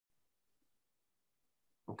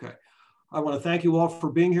Okay. I want to thank you all for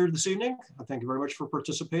being here this evening. I thank you very much for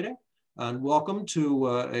participating, and welcome to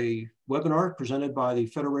a webinar presented by the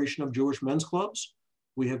Federation of Jewish Men's Clubs.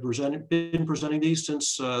 We have been presenting these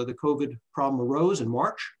since the COVID problem arose in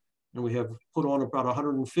March, and we have put on about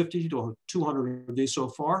 150 to 200 of these so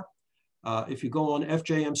far. If you go on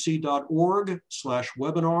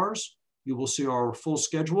fjmc.org/webinars, you will see our full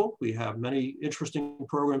schedule. We have many interesting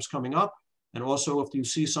programs coming up. And also, if you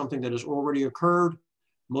see something that has already occurred,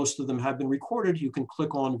 most of them have been recorded, you can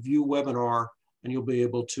click on View Webinar and you'll be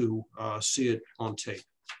able to see it on tape.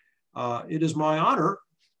 It is my honor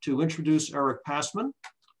to introduce Eric Passman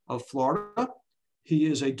of Florida. He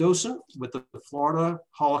is a docent with the Florida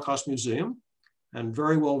Holocaust Museum and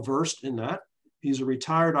very well versed in that. He's a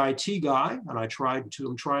retired IT guy, and I'm trying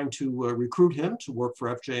to recruit him to work for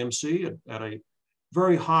FJMC at a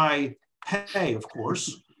very high pay, of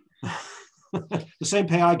course. The same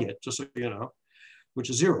pay I get, just so you know, which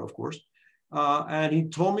is zero, of course. And he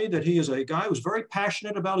told me that he is a guy who's very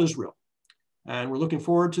passionate about Israel. And we're looking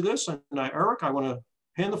forward to this. And Eric, I want to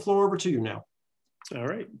hand the floor over to you now. All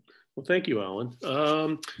right. Well, thank you, Alan.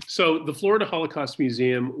 So the Florida Holocaust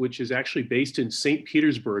Museum, which is actually based in St.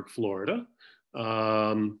 Petersburg, Florida,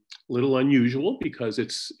 little unusual because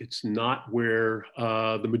it's not where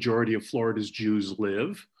the majority of Florida's Jews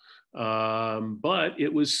live, but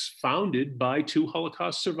it was founded by two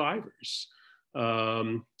Holocaust survivors,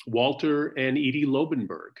 Walter and Edie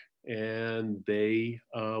Lobenberg, and they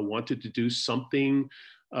wanted to do something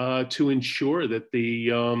to ensure that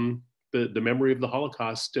the memory of the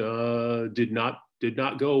Holocaust did not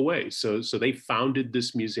go away. So they founded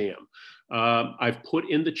this museum. I've put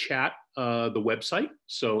in the chat the website,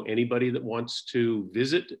 so anybody that wants to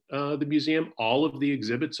visit the museum, all of the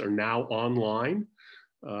exhibits are now online.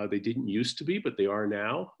 They didn't used to be, but they are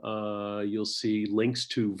now. You'll see links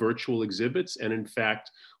to virtual exhibits, and in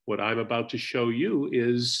fact, what I'm about to show you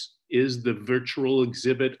is the virtual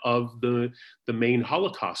exhibit of the main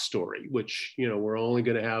Holocaust story, which, you know, we're only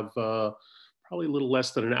going to have probably a little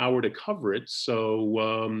less than an hour to cover it,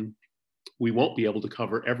 so we won't be able to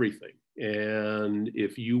cover everything. And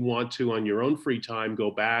if you want to, on your own free time,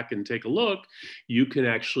 go back and take a look, you can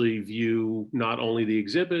actually view not only the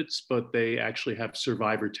exhibits, but they actually have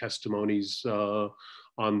survivor testimonies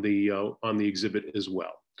on the exhibit as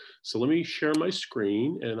well. So let me share my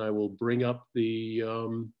screen, and I will bring up the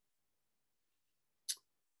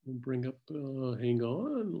hang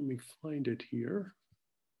on, let me find it here.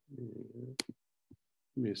 Give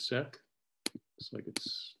me a sec. Looks like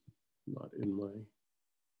it's not in my.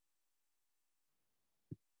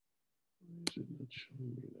 Why is it not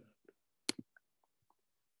showing me that?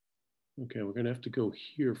 Okay, we're gonna have to go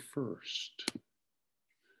here first.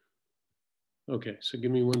 Okay, so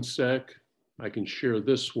give me one sec. I can share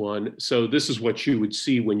this one. So this is what you would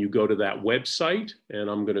see when you go to that website, and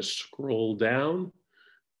I'm gonna scroll down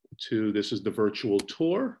to, this is the virtual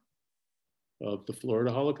tour of the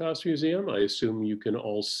Florida Holocaust Museum. I assume you can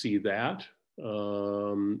all see that.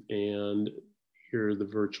 And here the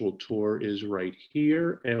virtual tour is right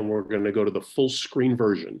here, and we're going to go to the full screen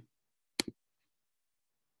version.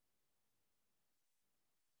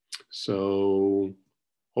 So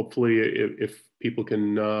hopefully if people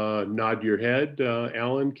can nod your head,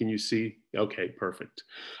 Alan, can you see? Okay, perfect.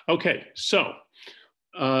 Okay, so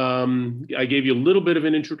I gave you a little bit of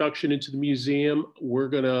an introduction into the museum. We're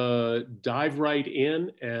going to dive right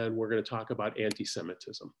in, and we're going to talk about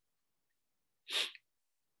anti-Semitism.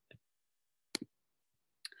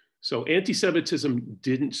 So anti-Semitism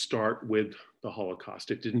didn't start with the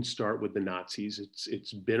Holocaust. It didn't start with the Nazis.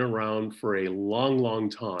 It's been around for a long, long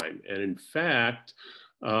time. And in fact,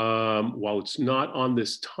 while it's not on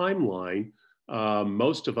this timeline,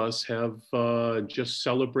 most of us have just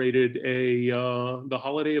celebrated the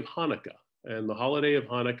holiday of Hanukkah. And the holiday of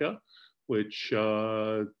Hanukkah, which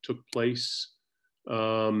took place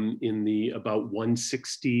in the about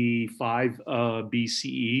 165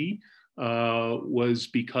 BCE, was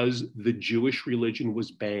because the Jewish religion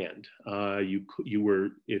was banned. You were,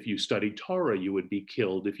 if you studied Torah, you would be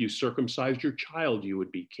killed. If you circumcised your child, you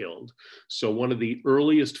would be killed. So one of the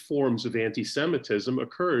earliest forms of anti-Semitism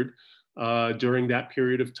occurred during that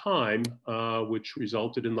period of time, which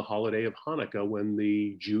resulted in the holiday of Hanukkah, when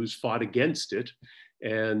the Jews fought against it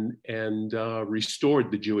and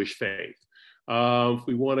restored the Jewish faith. If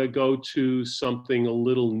we want to go to something a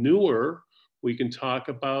little newer, we can talk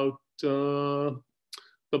about the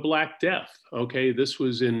Black Death. Okay, this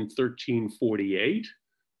was in 1348,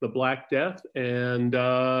 the Black Death, and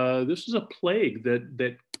this was a plague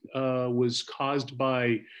that was caused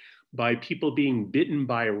by people being bitten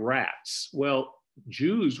by rats. Well,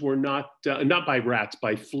 Jews were not by rats,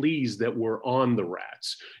 by fleas that were on the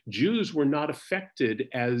rats. Jews were not affected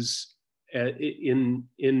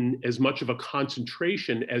in as much of a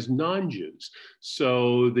concentration as non-Jews.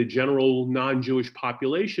 So the general non-Jewish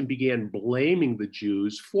population began blaming the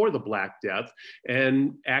Jews for the Black Death,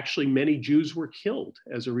 and actually many Jews were killed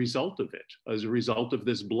as a result of it, as a result of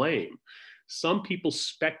this blame. Some people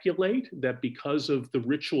speculate that because of the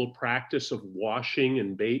ritual practice of washing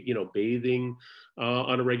and bathing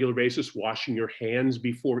on a regular basis, washing your hands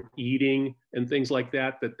before eating and things like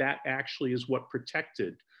that, that actually is what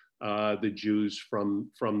protected the Jews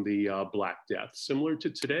from the Black Death, similar to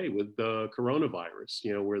today with the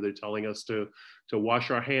coronavirus, where they're telling us to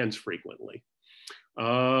wash our hands frequently.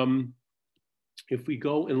 If we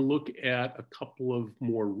go and look at a couple of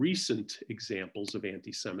more recent examples of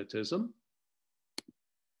anti-Semitism,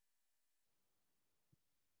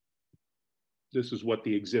 this is what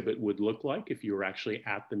the exhibit would look like if you were actually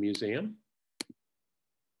at the museum.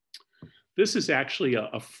 This is actually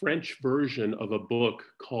a French version of a book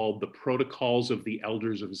called The Protocols of the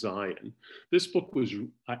Elders of Zion. This book was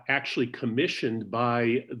actually commissioned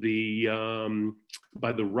by the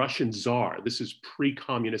Russian Tsar. This is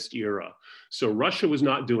pre-communist era. So Russia was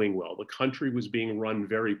not doing well. The country was being run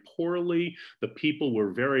very poorly. The people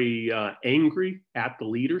were very angry at the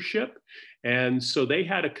leadership. And so they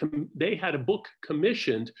had a book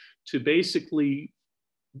commissioned to basically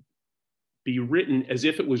be written as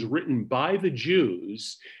if it was written by the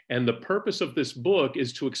Jews. And the purpose of this book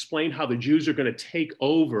is to explain how the Jews are going to take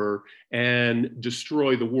over and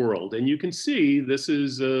destroy the world. And you can see this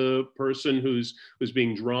is a person who's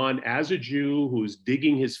being drawn as a Jew, who's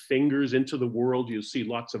digging his fingers into the world. You'll see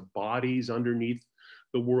lots of bodies underneath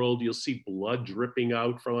the world. You'll see blood dripping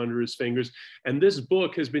out from under his fingers. And this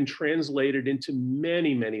book has been translated into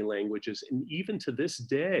many, many languages, and even to this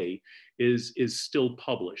day is still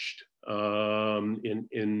published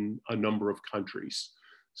in a number of countries.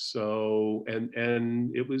 So, and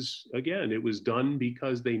it was, again, it was done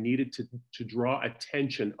because they needed to draw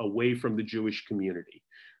attention away from the Jewish community,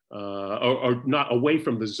 or not away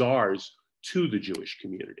from the czars to the Jewish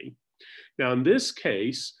community. Now, in this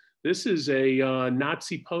case, this is a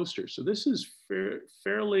Nazi poster. So this is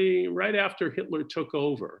fairly right after Hitler took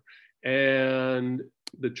over. And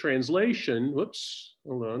the translation, whoops,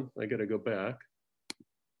 hold on, I gotta go back.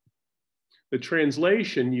 The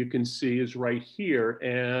translation you can see is right here.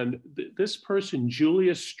 And this person,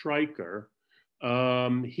 Julius Streicher,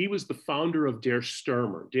 he was the founder of Der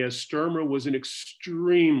Stürmer. Der Stürmer was an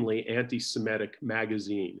extremely anti-Semitic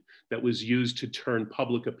magazine that was used to turn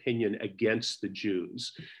public opinion against the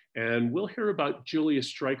Jews. And we'll hear about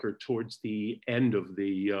Julius Streicher towards the end of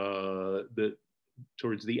the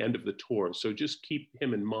tour. So just keep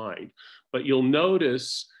him in mind. But you'll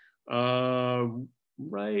notice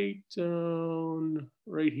right down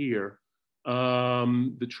right here,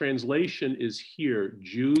 the translation is here: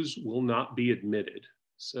 Jews will not be admitted.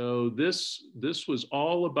 So this was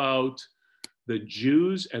all about the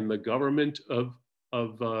Jews and the government of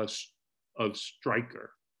Streicher.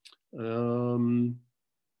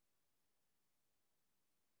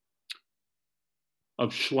 Of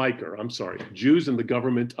Schleicher, I'm sorry, Jews and the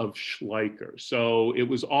government of Schleicher. So it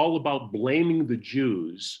was all about blaming the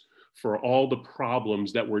Jews for all the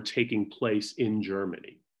problems that were taking place in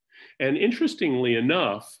Germany. And interestingly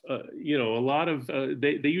enough, a lot of,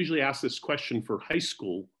 they usually ask this question for high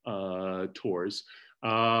school tours.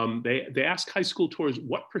 They ask high school tours,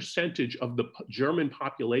 what percentage of the German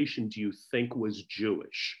population do you think was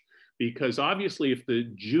Jewish? Because obviously, if the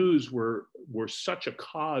Jews were such a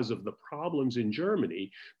cause of the problems in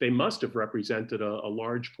Germany, they must have represented a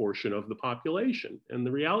large portion of the population. And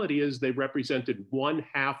the reality is they represented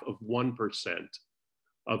 0.5%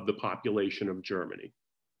 of the population of Germany.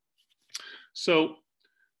 So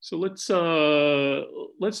let's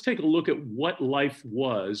take a look at what life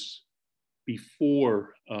was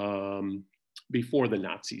before the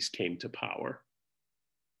Nazis came to power.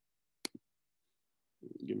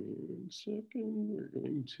 Give me 1 second. We're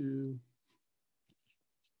going to.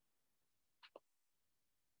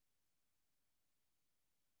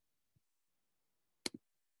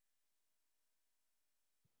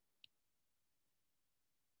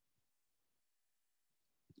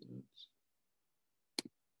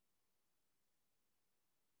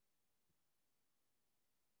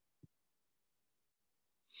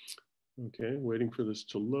 Okay, waiting for this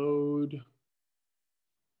to load.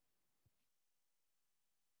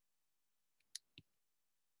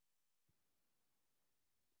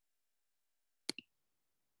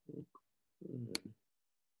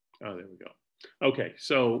 Oh, there we go. Okay,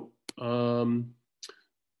 so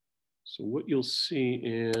So what you'll see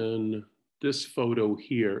in this photo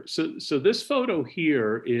here, so this photo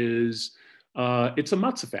here is, it's a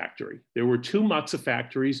matzah factory. There were two matzah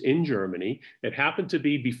factories in Germany. It happened to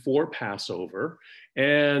be before Passover,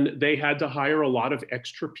 and they had to hire a lot of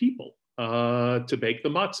extra people to bake the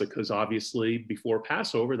matzah, because obviously before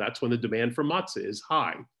Passover, that's when the demand for matzah is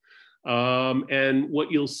high. And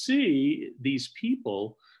what you'll see, these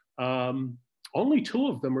people, only two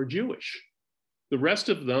of them are Jewish. The rest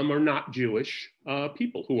of them are not Jewish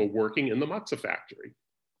people who are working in the matzah factory.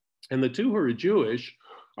 And the two who are Jewish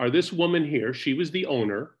are this woman here. She was the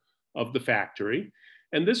owner of the factory.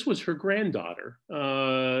 And this was her granddaughter.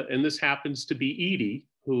 And this happens to be Edie,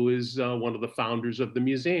 who is one of the founders of the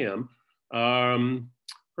museum. Her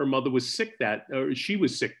mother was sick she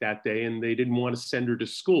was sick that day, and they didn't want to send her to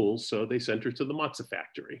school. So they sent her to the matzah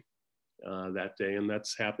factory that day. And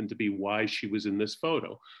that's happened to be why she was in this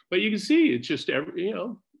photo. But you can see it's just,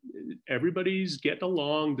 everybody's getting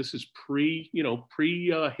along. This is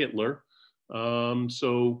pre-Hitler.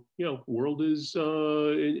 So, world is,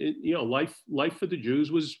 life for the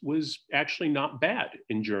Jews was actually not bad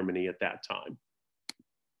in Germany at that time.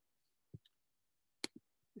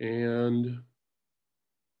 And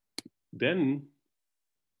then,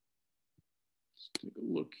 let's take a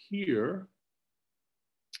look here.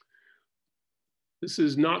 This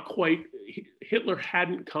is not quite, Hitler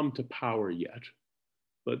hadn't come to power yet,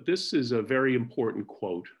 but this is a very important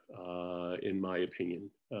quote, in my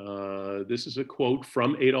opinion. This is a quote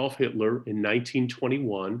from Adolf Hitler in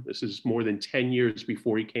 1921. This is more than 10 years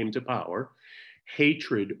before he came to power.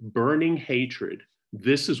 Hatred, burning hatred.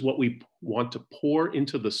 This is what we want to pour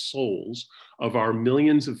into the souls of our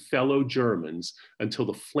millions of fellow Germans until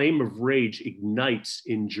the flame of rage ignites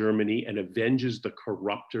in Germany and avenges the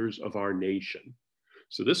corruptors of our nation.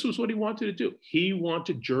 So this was what he wanted to do. He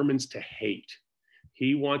wanted Germans to hate.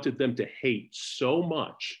 He wanted them to hate so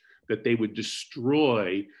much that they would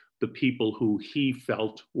destroy the people who he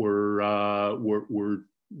felt were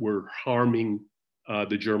harming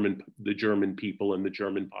the German people and the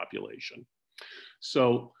German population.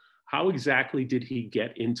 So how exactly did he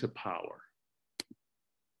get into power?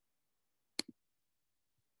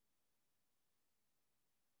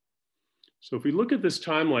 So if we look at this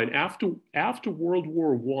timeline, after World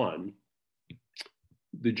War I,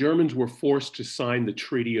 the Germans were forced to sign the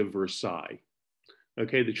Treaty of Versailles.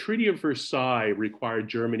 Okay, the Treaty of Versailles required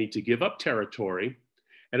Germany to give up territory,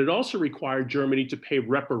 and it also required Germany to pay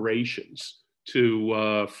reparations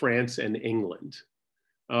to France and England.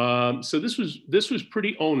 So this was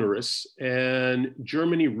pretty onerous, and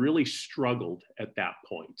Germany really struggled at that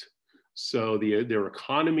point. So their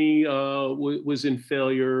economy was in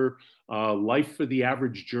failure. Life for the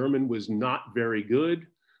average German was not very good.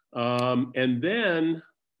 And then,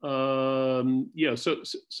 so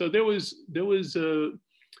there was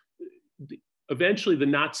eventually the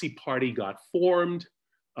Nazi Party got formed.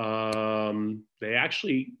 They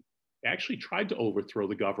actually tried to overthrow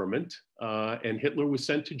the government, and Hitler was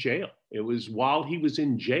sent to jail. It was while he was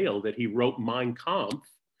in jail that he wrote Mein Kampf,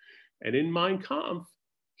 and in Mein Kampf,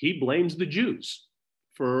 he blames the Jews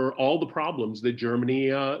for all the problems that Germany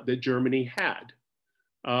had.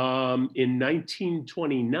 In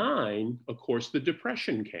 1929, of course, the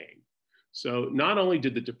Depression came. So not only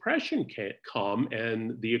did the Depression come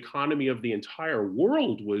and the economy of the entire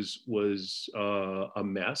world was a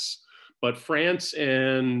mess, but France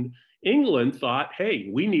and England thought, hey,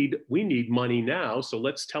 we need money now, so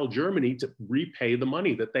let's tell Germany to repay the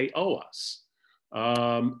money that they owe us.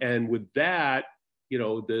 And with that,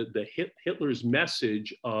 Hitler's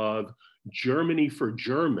message of Germany for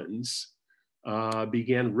Germans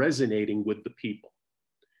began resonating with the people.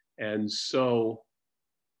 And so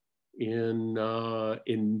in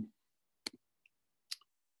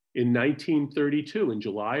 1932, in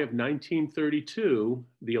July of 1932,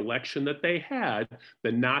 the election that they had,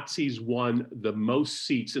 the Nazis won the most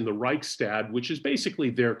seats in the Reichstag, which is basically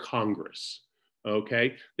their Congress.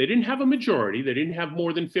 Okay, they didn't have a majority. They didn't have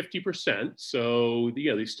more than 50%. So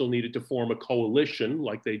they still needed to form a coalition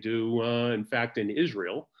like they do, in fact, in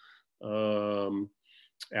Israel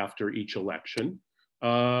after each election.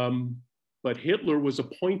 But Hitler was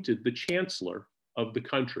appointed the chancellor of the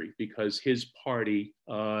country because his party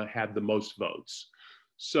had the most votes.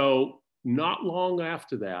 So not long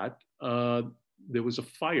after that, there was a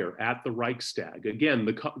fire at the Reichstag, again,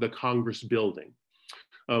 the Congress building.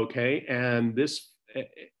 Okay, and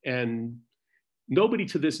nobody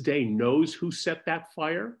to this day knows who set that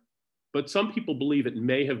fire, but some people believe it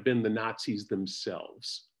may have been the Nazis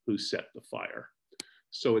themselves who set the fire.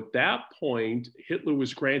 So at that point, Hitler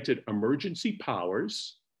was granted emergency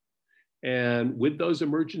powers, And with those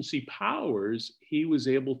emergency powers, he was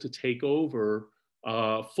able to take over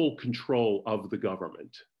full control of the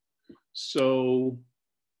government. So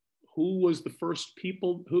who was the first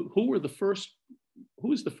people, who was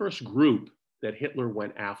the first group that Hitler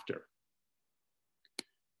went after?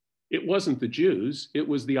 It wasn't the Jews, it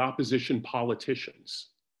was the opposition politicians.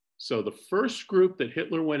 So the first group that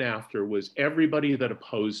Hitler went after was everybody that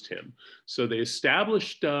opposed him. So they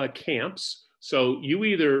established camps. So you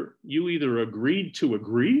either agreed to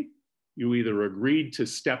agree, you either agreed to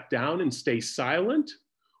step down and stay silent,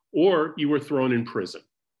 or you were thrown in prison.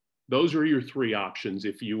 Those are your three options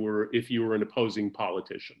if you were an opposing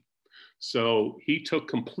politician. So he took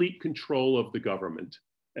complete control of the government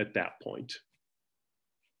at that point.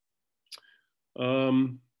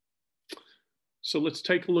 So let's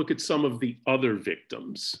take a look at some of the other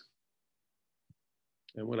victims.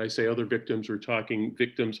 And when I say other victims, we're talking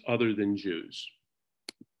victims other than Jews.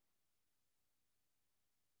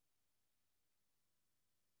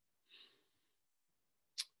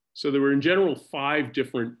 So there were in general 5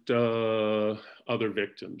 different other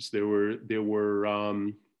victims. There were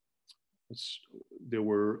the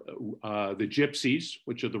Gypsies,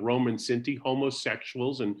 which are the Roman Sinti,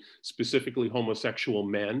 homosexuals, and specifically homosexual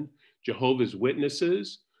men, Jehovah's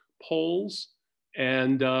Witnesses, Poles,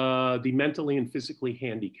 and the mentally and physically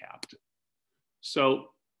handicapped. So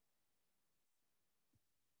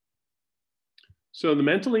the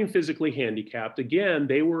mentally and physically handicapped, again,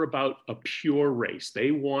 they were about a pure race. They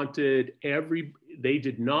did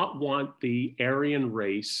not want the Aryan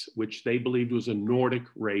race, which they believed was a Nordic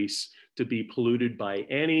race, to be polluted by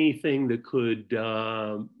anything that could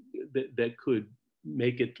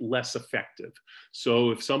make it less effective.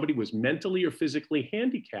 So if somebody was mentally or physically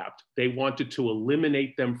handicapped, they wanted to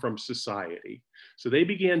eliminate them from society. So they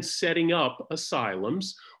began setting up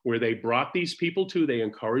asylums where they brought these people to, they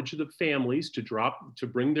encouraged the families to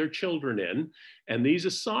bring their children in. And these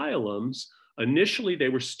asylums, initially they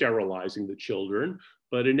were sterilizing the children,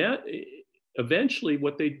 but eventually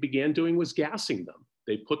what they began doing was gassing them.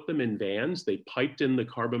 They put them in vans, they piped in the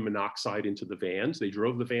carbon monoxide into the vans, they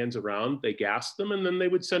drove the vans around, they gassed them, and then they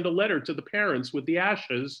would send a letter to the parents with the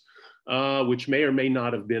ashes, which may or may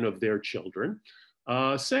not have been of their children,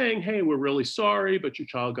 saying, hey, we're really sorry, but your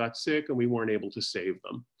child got sick and we weren't able to save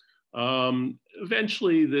them.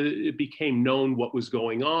 Eventually, it became known what was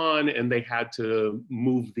going on, and they had to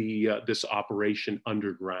move this operation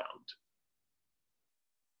underground.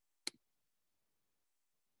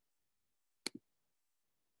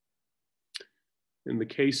 In the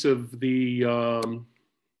case of the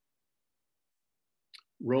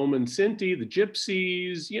Roman Sinti, the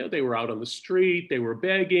Gypsies, they were out on the street, they were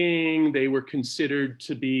begging, they were considered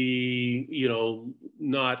to be,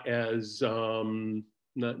 not as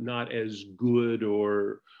good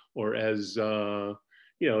or as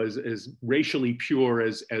as racially pure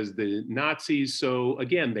as the Nazis. So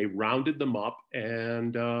again, they rounded them up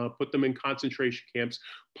and put them in concentration camps,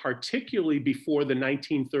 particularly before the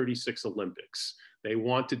 1936 Olympics. They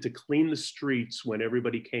wanted to clean the streets when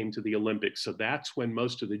everybody came to the Olympics. So that's when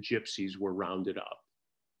most of the Gypsies were rounded up.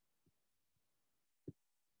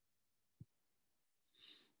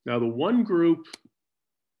 Now, the one group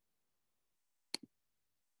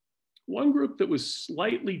that was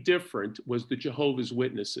slightly different was the Jehovah's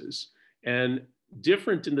Witnesses, and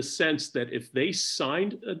different in the sense that if they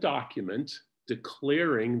signed a document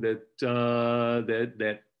declaring that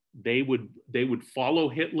they would follow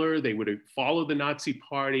Hitler, they would follow the Nazi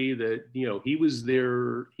Party, that he was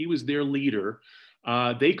their leader,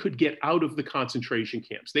 they could get out of the concentration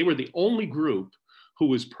camps. They were the only group who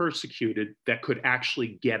was persecuted that could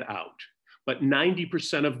actually get out, but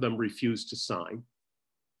 90% of them refused to sign.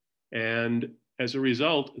 And as a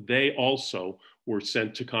result, they also were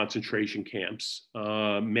sent to concentration camps.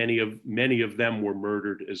 Many of them were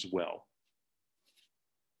murdered as well.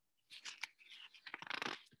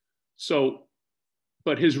 So,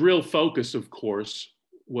 but his real focus, of course,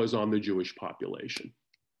 was on the Jewish population.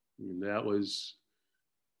 And that was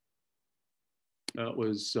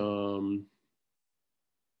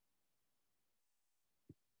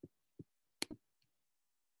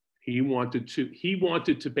he wanted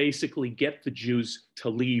to basically get the Jews to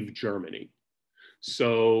leave Germany.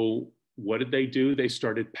 So what did they do? They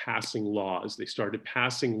started passing laws. They started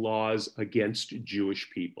passing laws against Jewish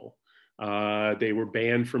people. They were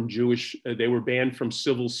banned from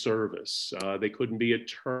civil service. They couldn't be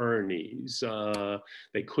attorneys.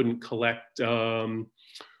 They couldn't collect any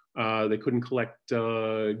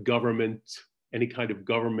kind of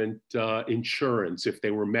government insurance if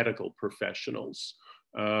they were medical professionals.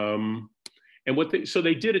 And so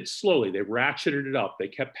they did it slowly. They ratcheted it up. They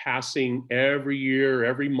kept passing every year,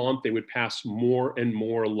 every month, they would pass more and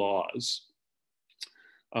more laws.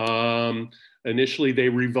 Initially, they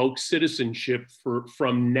revoked citizenship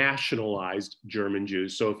from nationalized German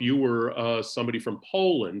Jews. So if you were somebody from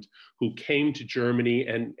Poland who came to Germany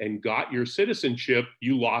and got your citizenship,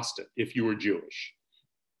 you lost it if you were Jewish.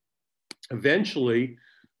 Eventually,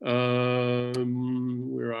 where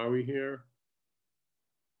are we here?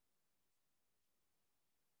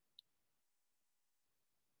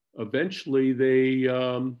 Eventually,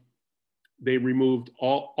 they removed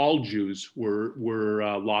all Jews were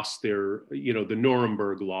lost their, the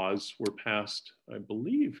Nuremberg laws were passed, I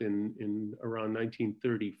believe, in around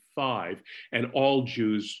 1935, and all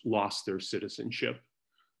Jews lost their citizenship.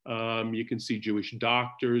 You can see Jewish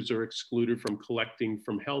doctors are excluded from collecting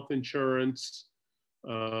from health insurance.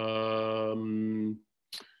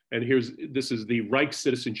 And this is the Reich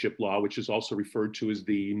citizenship law, which is also referred to as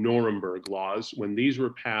the Nuremberg laws. When these were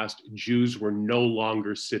passed, Jews were no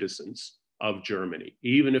longer citizens of Germany.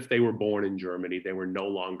 Even if they were born in Germany, they were no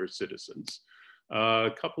longer citizens. A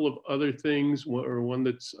couple of other things, or one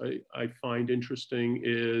that's I find interesting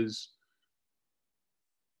is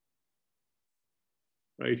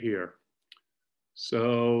right here.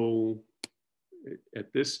 So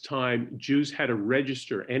at this time, Jews had to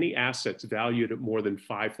register any assets valued at more than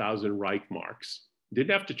 5,000 Reichmarks. You didn't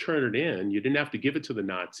have to turn it in, you didn't have to give it to the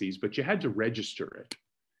Nazis, but you had to register it.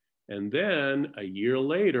 And then a year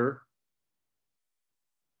later,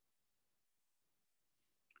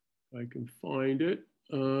 if I can find it,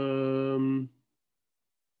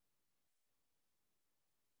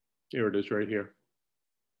 here it is right here.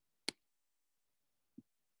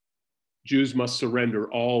 Jews must surrender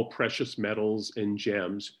all precious metals and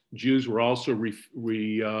gems. Jews were also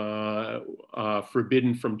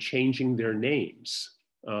forbidden from changing their names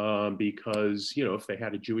because, if they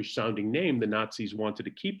had a Jewish sounding name, the Nazis wanted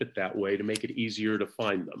to keep it that way to make it easier to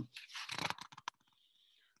find them.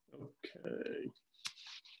 Okay.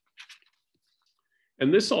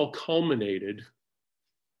 And this all culminated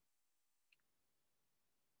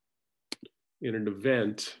in an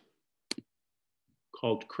event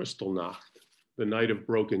called Kristallnacht, the night of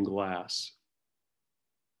broken glass.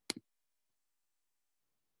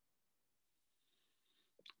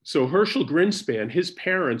 So Herschel Greenspan, his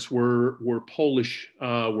parents were Polish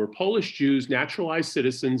Jews, naturalized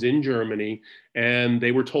citizens in Germany, and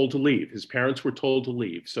they were told to leave. His parents were told to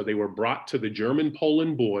leave. So they were brought to the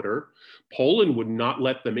German-Poland border. Poland would not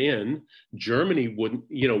let them in. Germany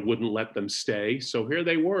wouldn't let them stay. So here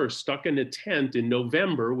they were, stuck in a tent in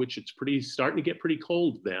November, which it's starting to get pretty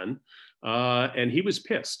cold then. And he was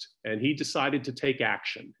pissed, and he decided to take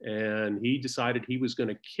action. And he decided he was going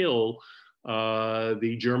to kill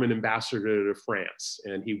the German ambassador to France.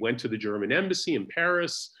 And he went to the German embassy in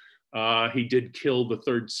Paris. He did kill the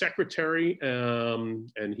third secretary,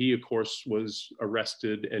 and he, of course, was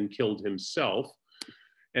arrested and killed himself.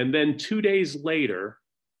 And then 2 days later,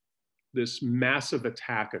 this massive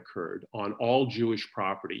attack occurred on all Jewish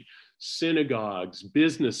property, synagogues,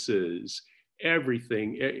 businesses,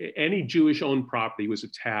 everything. Any Jewish-owned property was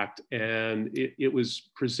attacked, and it was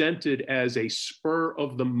presented as a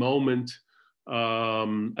spur-of-the-moment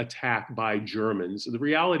attack by Germans. The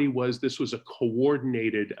reality was this was a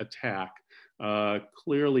coordinated attack.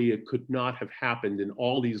 Clearly, it could not have happened in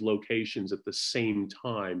all these locations at the same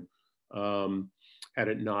time had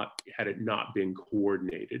it not been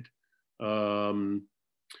coordinated.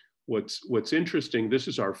 What's interesting, this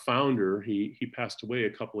is our founder. He passed away a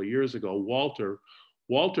couple of years ago, Walter.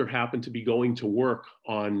 Walter happened to be going to work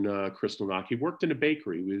on Kristallnacht. He worked in a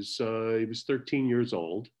bakery. He was 13 years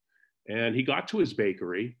old. And he got to his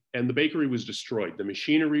bakery, and the bakery was destroyed. The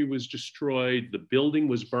machinery was destroyed. The building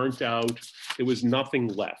was burnt out. There was nothing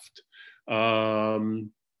left. So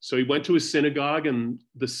he went to his synagogue, and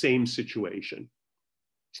the same situation.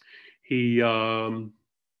 He went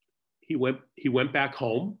back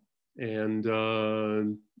home and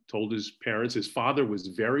told his parents. His father was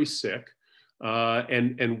very sick,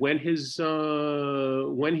 and when he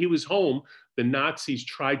was home, the Nazis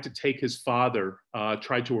tried to take his father,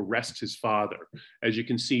 tried to arrest his father. As you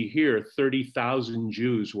can see here, 30,000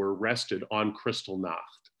 Jews were arrested on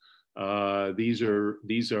Kristallnacht. These are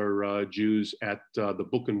Jews at the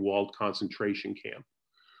Buchenwald concentration camp.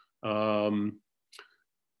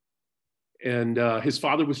 And his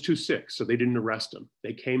father was too sick, so they didn't arrest him.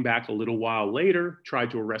 They came back a little while later,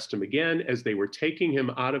 tried to arrest him again. As they were taking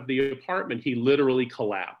him out of the apartment, he literally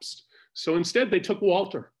collapsed. So instead, they took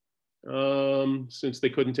Walter, since they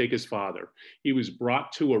couldn't take his father. He was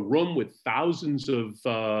brought to a room with thousands of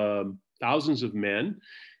men,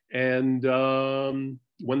 And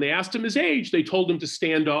when they asked him his age, they told him to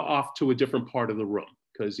stand off to a different part of the room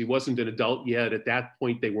because he wasn't an adult yet. At that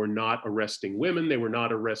point, they were not arresting women. They were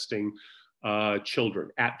not arresting children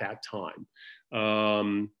at that time.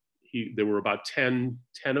 There were about 10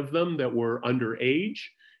 of them that were underage.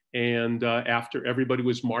 And after everybody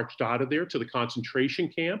was marched out of there to the concentration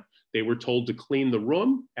camp, they were told to clean the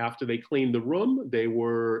room. After they cleaned the room, they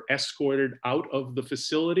were escorted out of the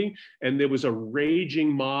facility. And there was a raging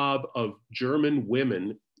mob of German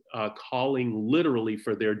women calling literally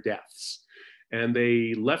for their deaths. And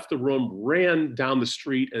they left the room, ran down the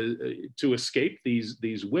street to escape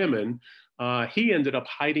these women. He ended up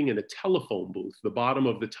hiding in a telephone booth. The bottom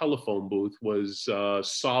of the telephone booth was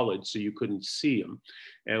solid, so you couldn't see him.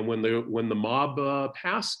 And when the mob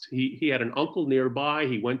passed, he had an uncle nearby.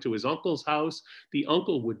 He went to his uncle's house. The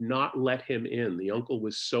uncle would not let him in. The uncle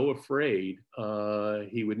was so afraid,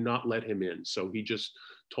 he would not let him in. So he just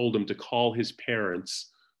told him to call his parents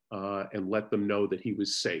and let them know that he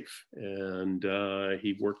was safe. And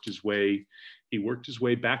he worked his way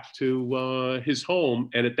back to his home.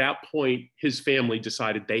 And at that point, his family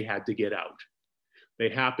decided they had to get out. They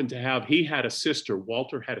happened to have, he had a sister,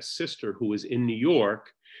 Walter had a sister who was in New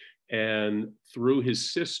York. And through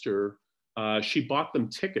his sister, she bought them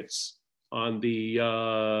tickets on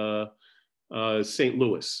the St.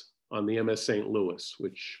 Louis, on the MS St. Louis,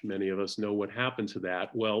 which many of us know what happened to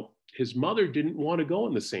that. Well, his mother didn't want to go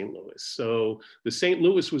in the St. Louis. So the St.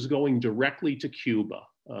 Louis was going directly to Cuba.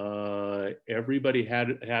 Everybody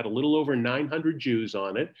had a little over 900 Jews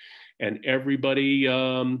on it, and everybody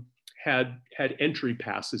had entry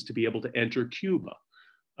passes to be able to enter Cuba.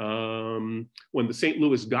 When the St.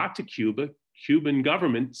 Louis got to Cuba, Cuban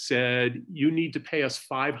government said, you need to pay us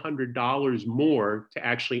 $500 more to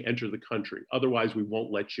actually enter the country. Otherwise, we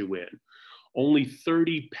won't let you in. Only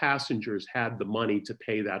 30 passengers had the money to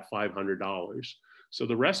pay that $500. So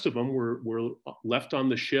the rest of them were left on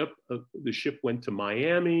the ship. The ship went to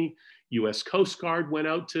Miami. US Coast Guard went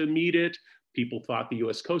out to meet it. People thought the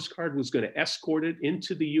US Coast Guard was going to escort it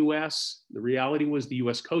into the US. The reality was the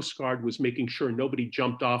US Coast Guard was making sure nobody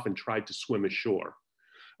jumped off and tried to swim ashore.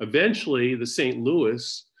 Eventually, the St.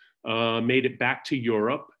 Louis made it back to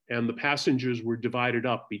Europe, and the passengers were divided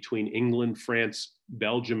up between England, France,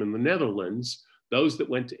 Belgium, and the Netherlands. Those that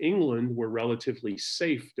went to England were relatively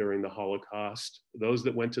safe during the Holocaust. Those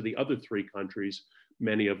that went to the other three countries,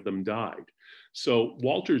 many of them died. So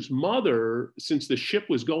Walter's mother, since the ship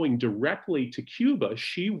was going directly to Cuba,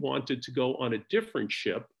 she wanted to go on a different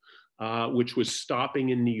ship, which was stopping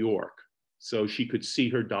in New York, so she could see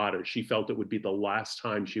her daughter. She felt it would be the last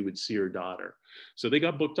time she would see her daughter. So they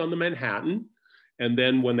got booked on the Manhattan. And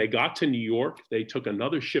then when they got to New York, they took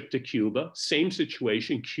another ship to Cuba. Same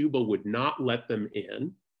situation, Cuba would not let them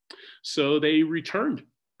in. So they returned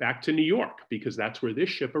back to New York because that's where this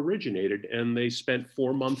ship originated. And they spent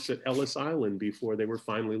 4 months at Ellis Island before they were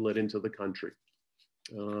finally let into the country.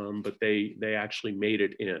 But they actually made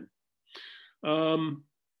it in.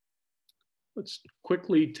 Let's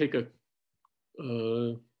quickly take a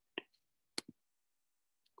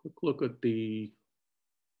quick look at the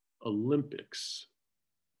Olympics.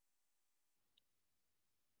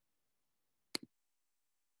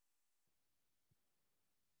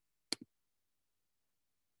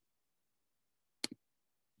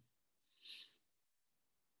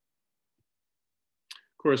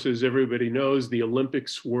 Of course, as everybody knows, the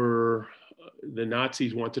Olympics were, the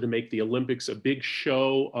Nazis wanted to make the Olympics a big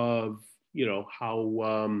show of, you know,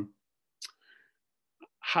 how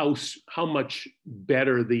much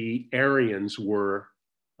better the Aryans were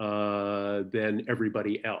than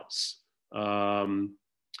everybody else.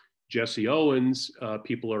 Jesse Owens,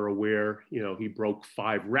 people are aware, you know, he broke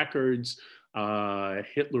 5 records.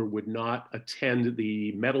 Hitler would not attend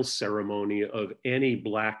the medal ceremony of any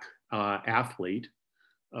Black athlete.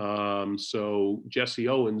 So Jesse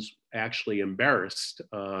Owens actually embarrassed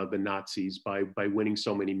the Nazis by winning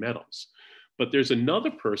so many medals. But there's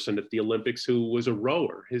another person at the Olympics who was a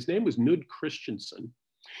rower. His name was Knud Christensen.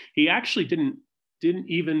 He actually didn't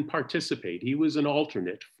even participate. He was an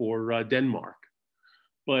alternate for Denmark.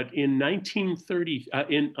 But in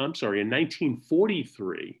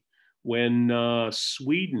 1943, when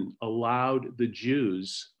Sweden allowed the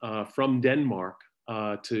Jews from Denmark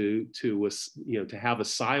to have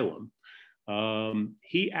asylum,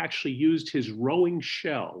 he actually used his rowing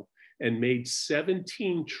shell and made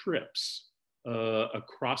 17 trips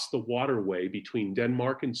across the waterway between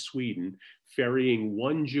Denmark and Sweden, ferrying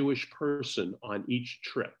 1 Jewish person on each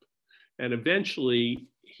trip. And eventually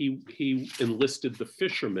he enlisted the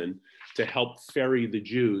fishermen to help ferry the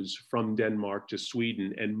Jews from Denmark to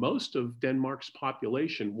Sweden. And most of Denmark's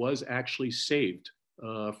population was actually saved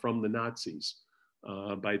from the Nazis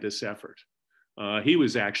by this effort. He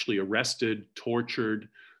was actually arrested, tortured,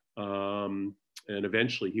 and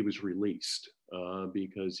eventually he was released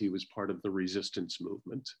because he was part of the resistance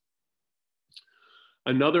movement.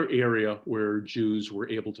 Another area where Jews were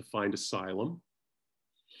able to find asylum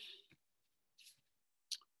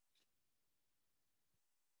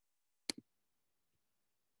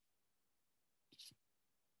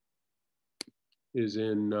is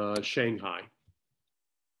in Shanghai.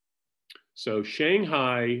 So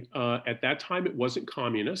Shanghai, at that time, it wasn't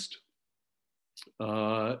communist.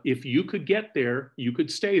 If you could get there, you could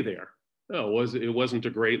stay there. No, it wasn't a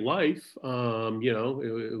great life.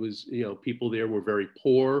 It was, people there were very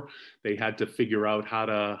poor. They had to figure out how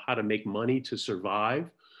to make money to survive.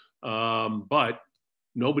 But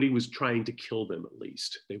nobody was trying to kill them, at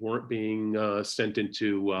least. They weren't being sent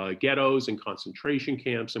into ghettos and concentration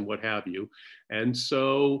camps and what have you. And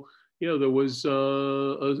so, there was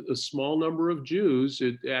a small number of Jews,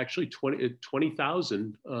 actually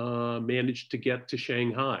 20,000 managed to get to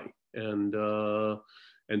Shanghai and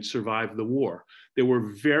survive the war. There were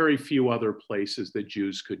very few other places that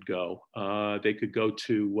Jews could go. They could go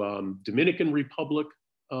to Dominican Republic,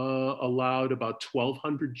 allowed about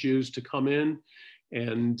 1,200 Jews to come in.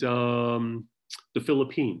 And the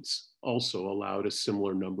Philippines also allowed a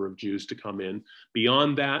similar number of Jews to come in.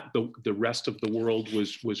 Beyond that, the rest of the world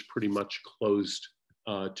was pretty much closed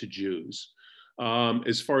to Jews.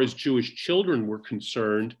 As far as Jewish children were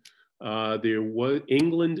concerned,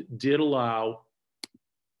 England did allow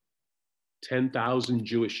 10,000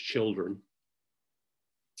 Jewish children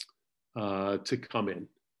to come in.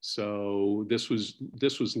 So this was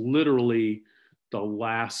literally the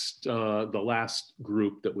last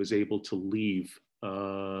group that was able to leave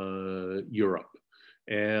Europe.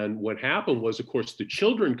 And what happened was, of course, the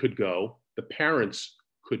children could go, the parents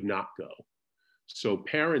could not go. So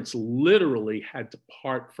parents literally had to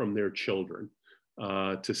part from their children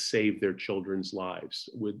to save their children's lives,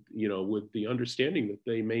 with the understanding that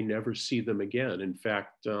they may never see them again. In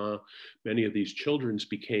fact, many of these children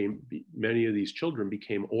became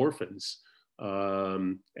orphans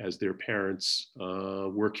as their parents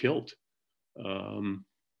were killed.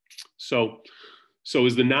 So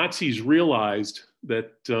as the Nazis realized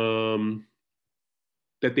that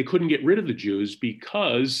they couldn't get rid of the Jews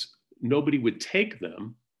because nobody would take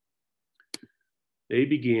them, they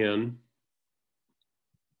began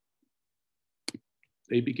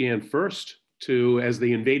first to, as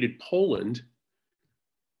they invaded Poland,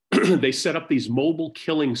 they set up these mobile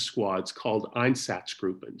killing squads called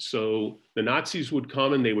Einsatzgruppen. So the Nazis would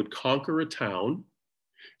come and they would conquer a town,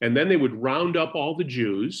 and then they would round up all the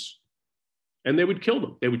Jews and they would kill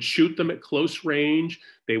them. They would shoot them at close range.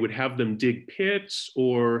 They would have them dig pits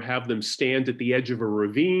or have them stand at the edge of a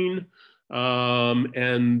ravine.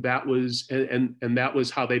 And that was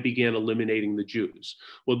how they began eliminating the Jews.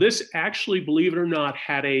 Well, this actually, believe it or not,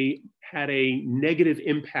 had a negative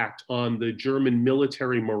impact on the German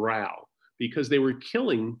military morale, because they were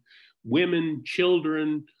killing women,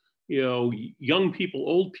 children, young people,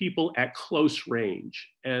 old people at close range.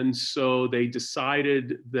 And so they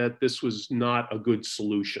decided that this was not a good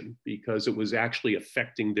solution because it was actually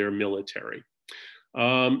affecting their military.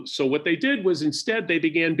 So what they did was, instead they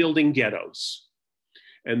began building ghettos,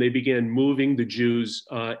 and they began moving the Jews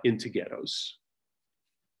into ghettos.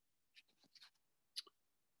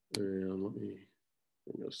 And let me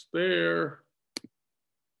bring us there.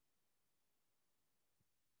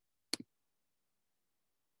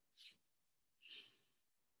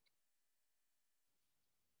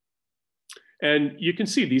 And you can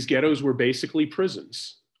see these ghettos were basically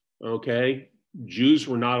prisons, okay? Jews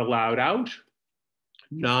were not allowed out.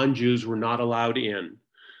 Non-Jews were not allowed in.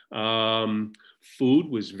 Food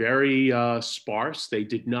was very sparse. They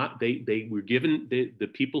were given,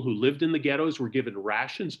 the people who lived in the ghettos were given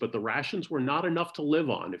rations, but the rations were not enough to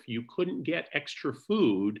live on. If you couldn't get extra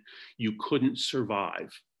food, you couldn't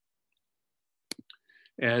survive.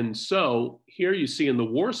 And so here you see in the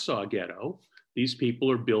Warsaw Ghetto, these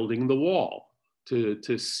people are building the wall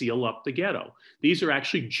to seal up the ghetto. These are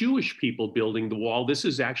actually Jewish people building the wall. This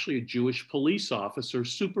is actually a Jewish police officer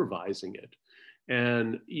supervising it.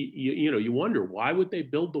 And you wonder, why would they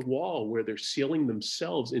build the wall where they're sealing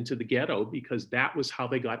themselves into the ghetto? Because that was how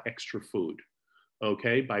they got extra food,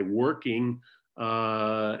 okay? By working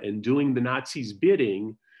and doing the Nazis'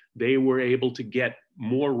 bidding, they were able to get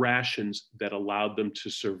more rations that allowed them to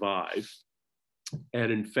survive.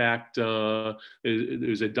 And in fact,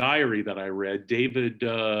 there's a diary that I read, David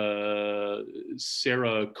Kowiak.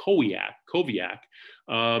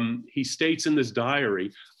 He states in this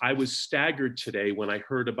diary, I was staggered today when I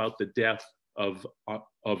heard about the death of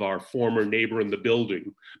our former neighbor in the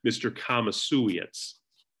building, Mr. Kamasuietz.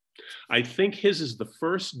 I think his is the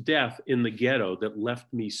first death in the ghetto that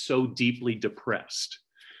left me so deeply depressed.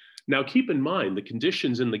 Now, keep in mind, the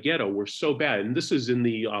conditions in the ghetto were so bad, and this is in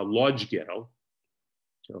the Lodge ghetto.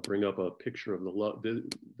 I'll bring up a picture of the Lodge.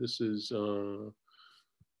 This is, I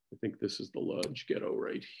think this is the Lodge ghetto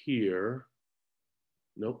right here.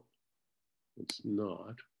 Nope, it's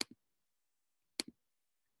not.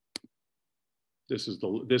 This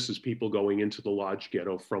is people going into the Lodge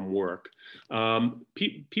ghetto from work.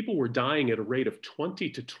 People were dying at a rate of 20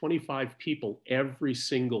 to 25 people every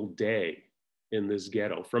single day in this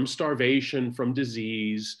ghetto, from starvation, from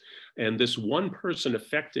disease, and this one person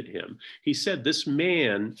affected him. He said this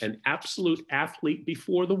man, an absolute athlete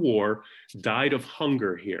before the war, died of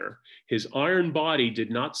hunger here. His iron body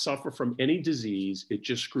did not suffer from any disease. It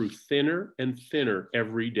just grew thinner and thinner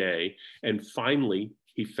every day. And finally,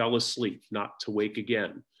 he fell asleep, not to wake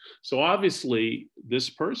again. So obviously, this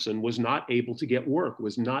person was not able to get work,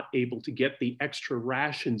 was not able to get the extra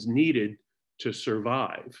rations needed to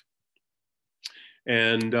survive.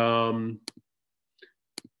 And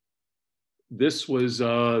this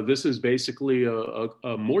is basically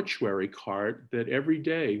a mortuary cart that every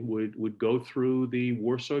day would go through the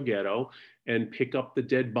Warsaw Ghetto and pick up the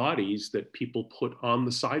dead bodies that people put on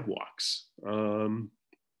the sidewalks. And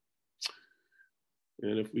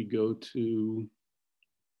if we go to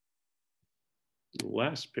the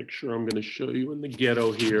last picture I'm going to show you in the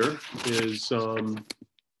ghetto here is one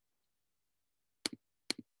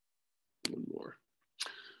more.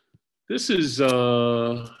 This is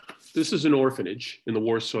an orphanage in the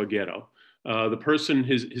Warsaw Ghetto. The person,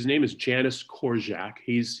 his name is Janusz Korczak.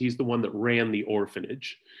 He's the one that ran the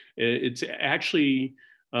orphanage. It's actually,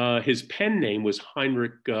 his pen name was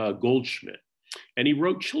Heinrich Goldschmidt. And he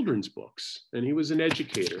wrote children's books, and he was an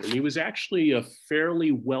educator, and he was actually a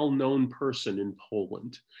fairly well-known person in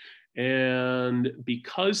Poland. And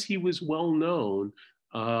because he was well-known,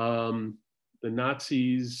 the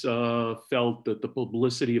Nazis felt that the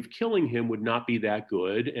publicity of killing him would not be that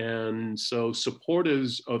good. And so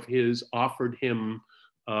supporters of his offered him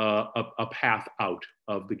a path out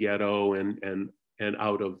of the ghetto and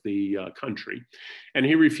out of the country. And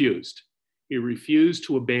he refused. He refused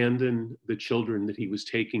to abandon the children that he was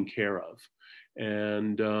taking care of.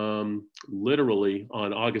 And literally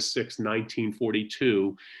on August 6,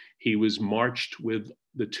 1942, he was marched with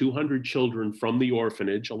the 200 children from the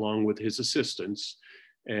orphanage along with his assistants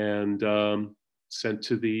and sent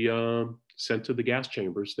to the gas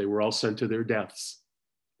chambers. They were all sent to their deaths.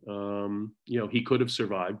 He could have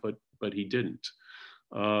survived, but he didn't.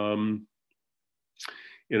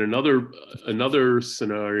 In another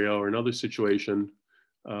scenario or another situation,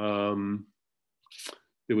 there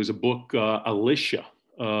was a book, Alicia,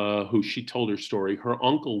 who she told her story. Her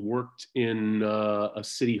uncle worked in a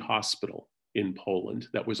city hospital in Poland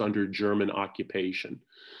that was under German occupation.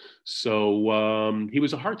 So he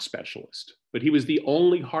was a heart specialist, but he was the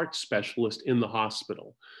only heart specialist in the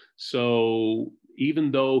hospital. So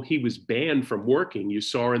even though he was banned from working, you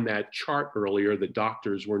saw in that chart earlier that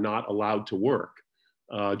doctors were not allowed to work.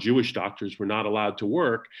 Jewish doctors were not allowed to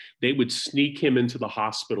work. They would sneak him into the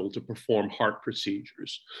hospital to perform heart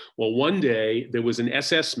procedures. Well, one day there was an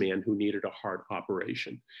SS man who needed a heart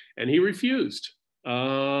operation, and he refused.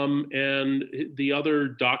 And the other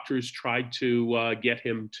doctors tried to get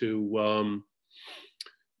him to,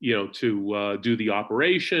 do the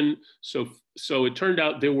operation. So it turned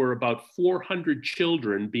out there were about 400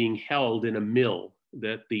 children being held in a mill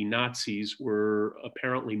that the Nazis were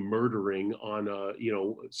apparently murdering on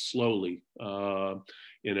slowly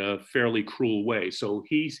in a fairly cruel way. So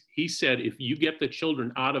he said if you get the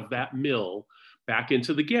children out of that mill back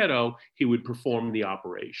into the ghetto, he would perform the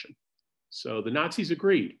operation. So the Nazis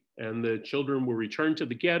agreed, and the children were returned to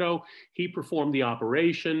the ghetto. He performed the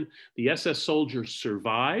operation. The SS soldiers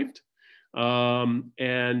survived,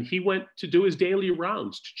 and he went to do his daily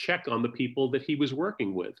rounds to check on the people that he was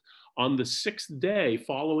working with. On the 6th day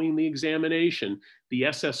following the examination, the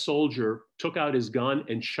SS soldier took out his gun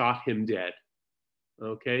and shot him dead.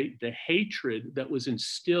 Okay, the hatred that was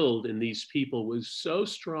instilled in these people was so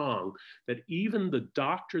strong that even the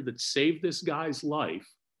doctor that saved this guy's life,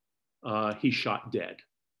 he shot dead.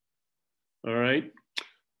 All right.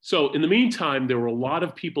 So in the meantime, there were a lot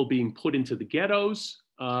of people being put into the ghettos.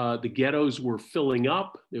 The ghettos were filling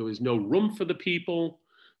up. There was no room for the people.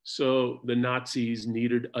 So the Nazis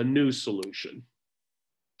needed a new solution.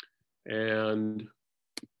 And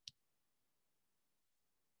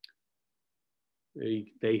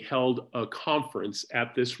they held a conference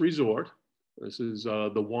at this resort. This is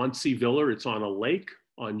the Wannsee Villa. It's on a lake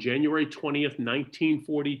on January 20th,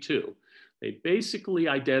 1942. They basically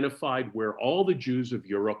identified where all the Jews of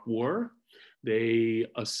Europe were. They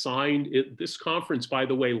assigned it. This conference, by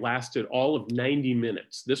the way, lasted all of 90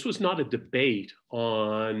 minutes. This was not a debate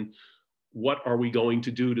on what are we going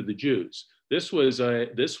to do to the Jews. This was a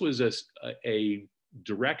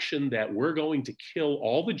direction that we're going to kill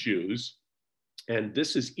all the Jews. And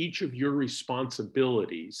this is each of your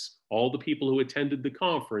responsibilities, all the people who attended the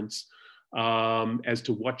conference, as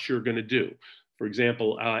to what you're going to do. For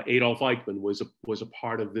example, Adolf Eichmann was a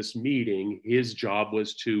part of this meeting. His job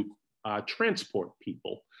was to transport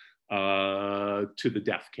people to the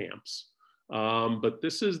death camps. But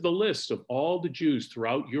this is the list of all the Jews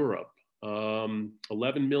throughout Europe, 11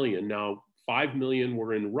 million. Now, 5 million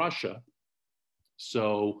were in Russia.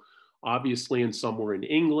 So obviously, and some were in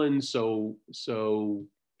England. So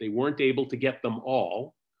they weren't able to get them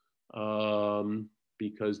all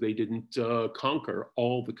because they didn't conquer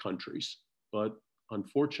all the countries. But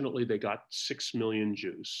unfortunately, they got 6 million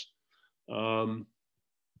Jews. And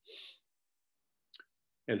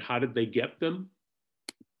how did they get them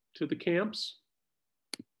to the camps?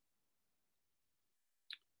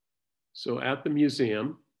 So at the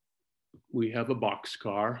museum, we have a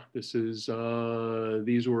boxcar. This is,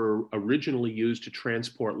 these were originally used to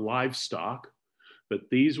transport livestock, but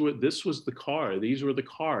this was the car. These were the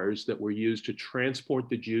cars that were used to transport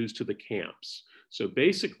the Jews to the camps. So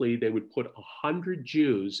basically they would put 100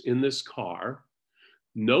 Jews in this car,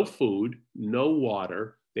 no food, no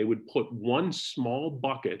water. They would put one small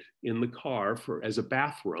bucket in the car as a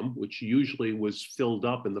bathroom, which usually was filled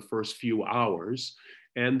up in the first few hours.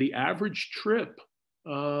 And the average trip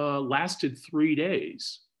lasted 3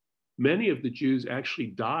 days. Many of the Jews actually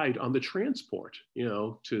died on the transport,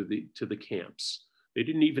 to the camps. They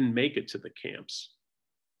didn't even make it to the camps.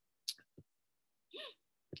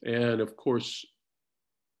 And of course,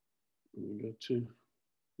 we go to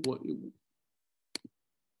what.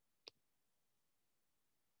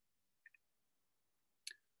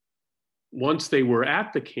 Once they were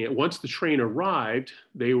at the camp, once the train arrived,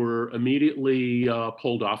 they were immediately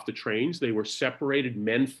pulled off the trains. They were separated,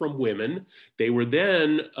 men from women. They were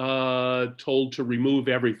then told to remove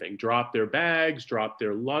everything, drop their bags, drop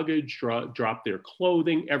their luggage, drop their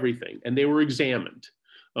clothing, everything. And they were examined,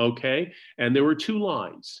 okay? And there were 2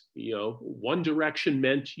 lines. One direction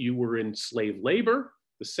meant you were in slave labor.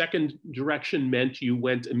 The second direction meant you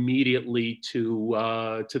went immediately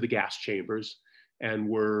to the gas chambers and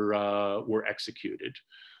were executed.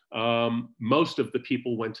 Most of the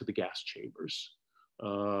people went to the gas chambers.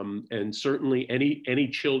 And certainly any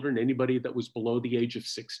children, anybody that was below the age of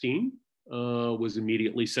 16 was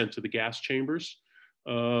immediately sent to the gas chambers.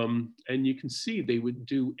 And you can see they would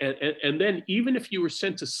do, and then even if you were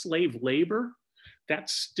sent to slave labor, that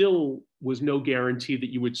still was no guarantee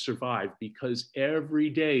that you would survive, because every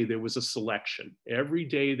day there was a selection. Every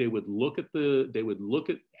day they would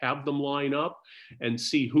have them line up and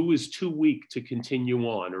see who is too weak to continue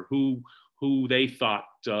on, or who they thought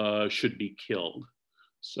should be killed.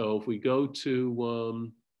 So if we go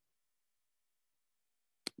to,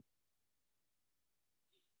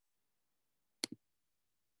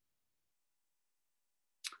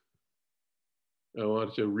 I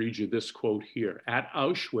want to read you this quote here. At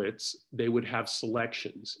Auschwitz, they would have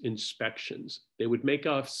selections, inspections. They would make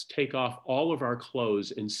us take off all of our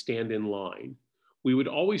clothes and stand in line. We would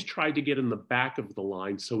always try to get in the back of the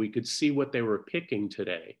line so we could see what they were picking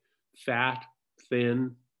today. Fat,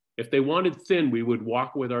 thin. If they wanted thin, we would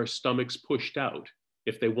walk with our stomachs pushed out.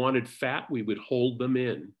 If they wanted fat, we would hold them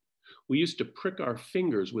in. We used to prick our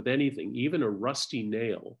fingers with anything, even a rusty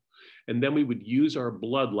nail. And then we would use our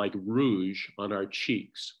blood like rouge on our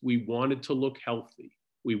cheeks. We wanted to look healthy.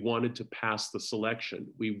 We wanted to pass the selection.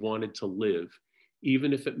 We wanted to live.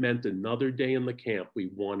 Even if it meant another day in the camp,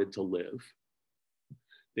 we wanted to live.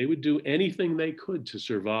 They would do anything they could to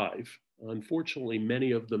survive. Unfortunately,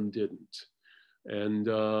 many of them didn't. And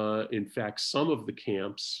in fact, some of the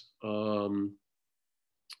camps,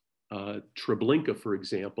 Treblinka, for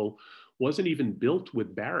example, wasn't even built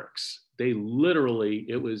with barracks. They literally,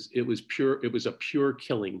 it was a pure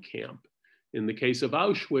killing camp. In the case of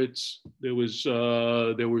Auschwitz, there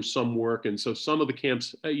was some work, and so some of the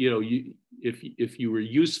camps, if you were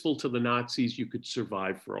useful to the Nazis, you could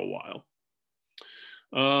survive for a while.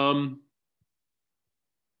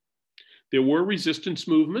 There were resistance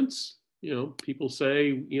movements. People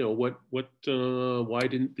say, why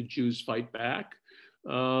didn't the Jews fight back?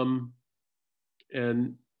 And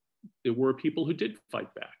there were people who did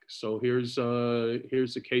fight back. So here's a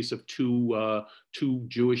case of two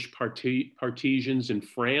Jewish partisans in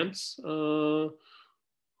France who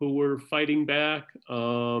were fighting back.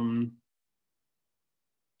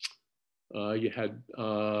 You had,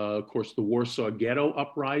 of course, the Warsaw Ghetto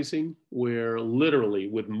Uprising, where literally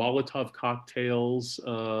with Molotov cocktails,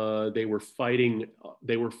 they were fighting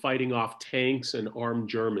off tanks and armed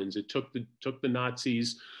Germans. It took the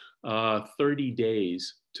Nazis 30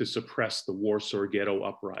 days to suppress the Warsaw Ghetto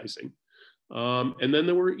Uprising. And then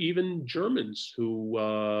there were even Germans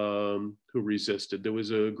who resisted. There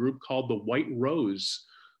was a group called the White Rose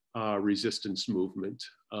resistance movement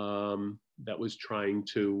that was trying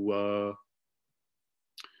to,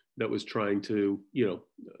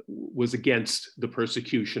 was against the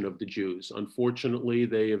persecution of the Jews. Unfortunately,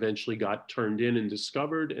 they eventually got turned in and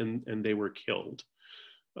discovered, and they were killed.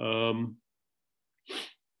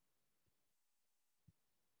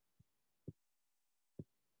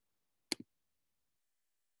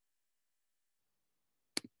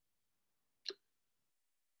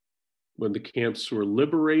 When the camps were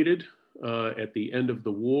liberated at the end of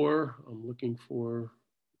the war, I'm looking for,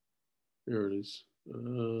 there it is.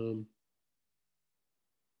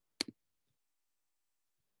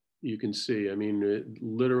 You can see, I mean,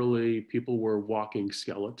 literally people were walking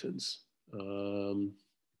skeletons.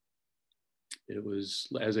 It was,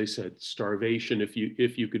 as I said, starvation. If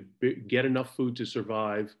you could get enough food to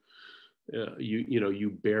survive,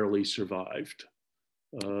 you barely survived.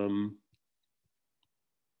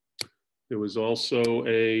 There was also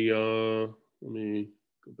a, let me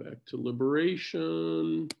go back to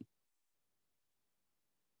liberation.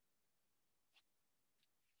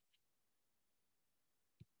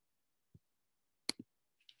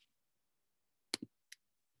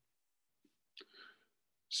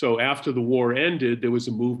 So after the war ended, there was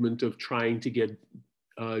a movement of trying to get,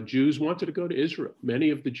 Jews wanted to go to Israel.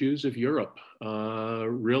 Many of the Jews of Europe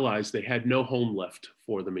realized they had no home left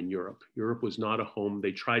for them in Europe. Europe was not a home.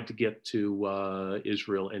 They tried to get to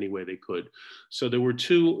Israel any way they could. So there was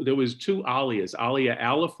two aliyahs. Aliyah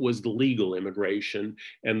Aleph was the legal immigration,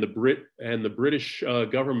 and the British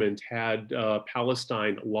government had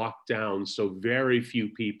Palestine locked down, so very few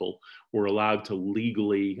people were allowed to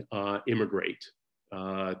legally immigrate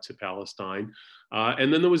to Palestine.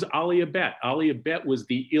 And then there was Aliyah Bet. Aliyah Bet was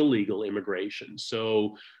the illegal immigration.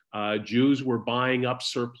 So Jews were buying up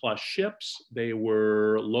surplus ships. They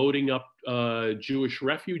were loading up Jewish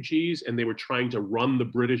refugees, and they were trying to run the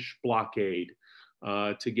British blockade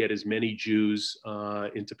to get as many Jews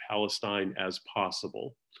into Palestine as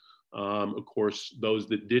possible. Of course, those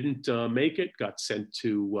that didn't make it got sent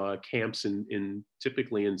to camps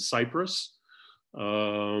typically in Cyprus.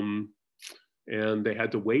 And they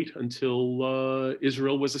had to wait until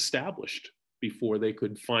Israel was established before they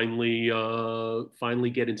could finally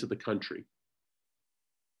get into the country.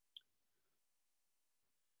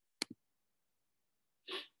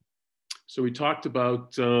 So we talked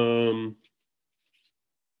about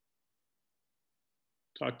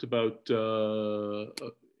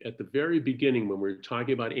at the very beginning when we were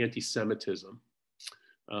talking about anti-Semitism.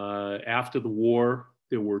 After the war,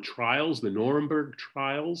 there were trials, the Nuremberg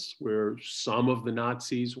trials, where some of the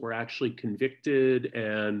Nazis were actually convicted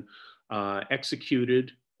and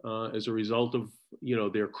executed as a result of,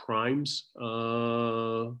 their crimes,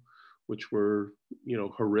 which were,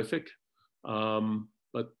 horrific.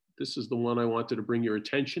 But this is the one I wanted to bring your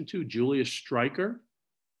attention to, Julius Streicher.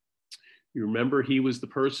 You remember he was the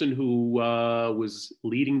person who was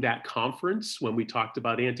leading that conference when we talked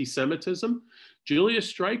about anti-Semitism.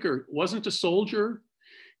 Julius Streicher wasn't a soldier.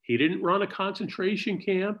 He didn't run a concentration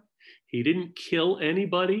camp. He didn't kill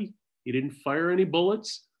anybody. He didn't fire any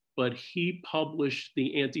bullets, but he published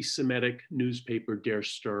the anti-Semitic newspaper Der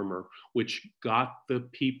Stürmer, which got the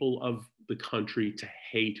people of the country to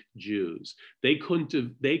hate Jews. They could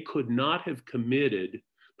not have committed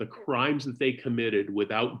the crimes that they committed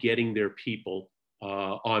without getting their people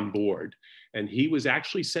on board. And he was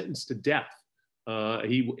actually sentenced to death.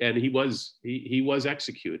 He was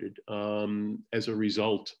executed as a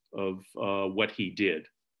result of what he did.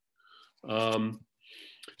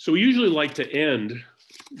 So we usually like to end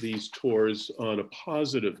these tours on a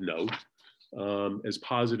positive note, as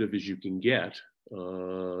positive as you can get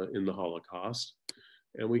in the Holocaust.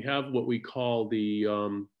 And we have what we call the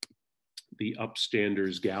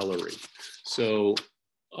upstanders gallery. So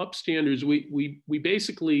upstanders, we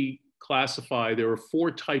basically classify, there are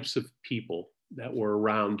 4 types of people that were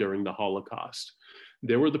around during the Holocaust.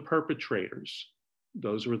 There were the perpetrators.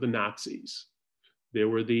 Those were the Nazis. There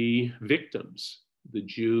were the victims. the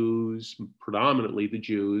Jews, predominantly the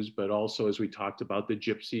Jews, but also, as we talked about, the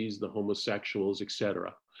gypsies, the homosexuals,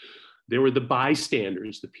 etc. There were the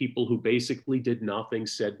bystanders, the people who basically did nothing,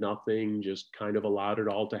 said nothing, just kind of allowed it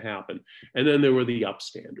all to happen. And then there were the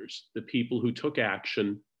upstanders, the people who took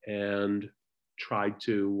action and tried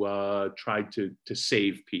to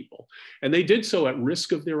save people. And they did so at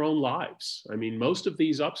risk of their own lives. I mean, most of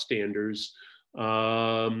these upstanders,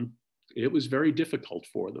 it was very difficult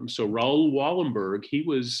for them. So Raoul Wallenberg, he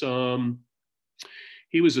was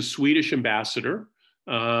a Swedish ambassador.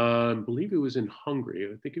 I believe he was in Hungary.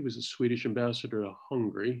 I think he was a Swedish ambassador to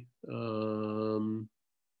Hungary,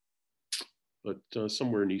 but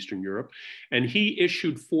somewhere in Eastern Europe. And he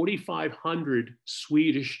issued 4,500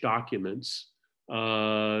 Swedish documents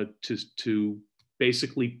to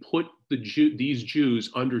basically put these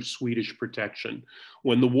Jews under Swedish protection.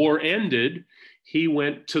 When the war ended, he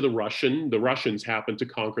went to the Russians happened to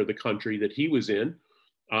conquer the country that he was in,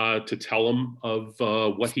 to tell him of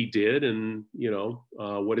what he did and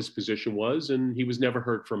what his position was, and he was never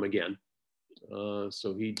heard from again.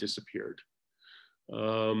 So he disappeared.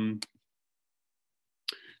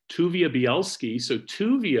 Tuvia Bielski. So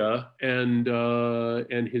Tuvia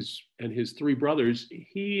and his three brothers,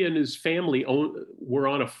 he and his family were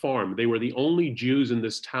on a farm. They were the only Jews in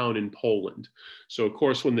this town in Poland. So of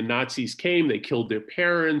course, when the Nazis came, they killed their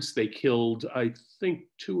parents. They killed, I think,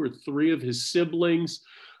 2 or 3 of his siblings,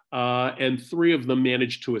 and 3 of them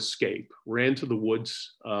managed to escape, ran to the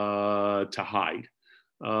woods to hide.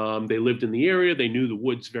 They lived in the area. They knew the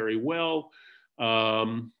woods very well.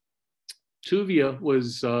 Tuvia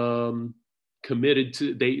was committed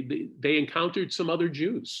to, they encountered some other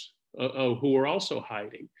Jews who were also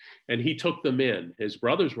hiding, and he took them in. His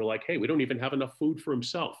brothers were like, hey, we don't even have enough food for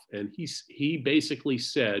himself. And he basically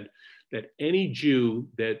said that any Jew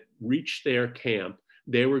that reached their camp,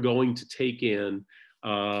 they were going to take in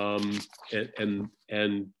and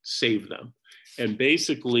save them. And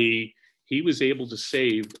basically, he was able to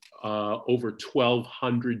save over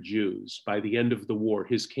 1,200 Jews. By the end of the war,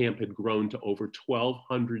 his camp had grown to over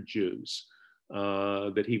 1,200 Jews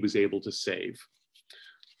that he was able to save.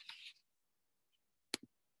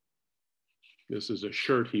 This is a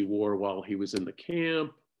shirt he wore while he was in the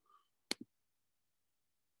camp.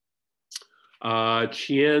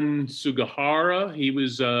 Chien Sugihara, he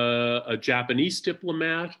was a Japanese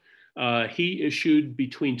diplomat. He issued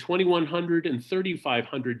between 2,100 and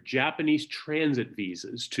 3,500 Japanese transit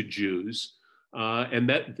visas to Jews. And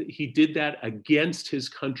that he did that against his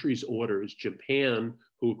country's orders. Japan,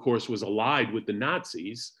 who of course was allied with the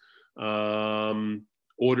Nazis,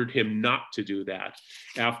 ordered him not to do that.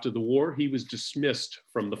 After the war, he was dismissed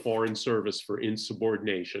from the Foreign Service for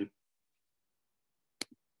insubordination.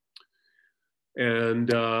 And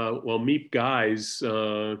well, Miep Geis,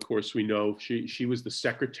 of course, we know she was the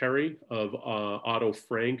secretary of Otto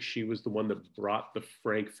Frank. She was the one that brought the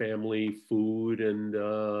Frank family food and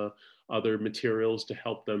other materials to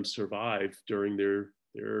help them survive during their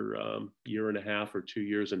 1.5 or 2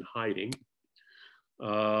 years in hiding.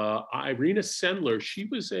 Irina Sendler, she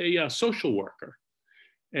was a social worker,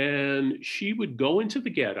 and she would go into the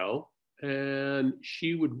ghetto and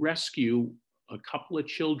she would rescue a couple of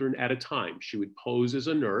children at a time. She would pose as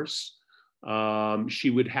a nurse. She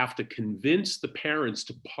would have to convince the parents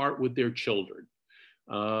to part with their children.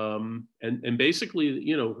 And basically,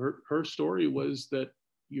 her story was that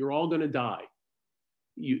you're all going to die.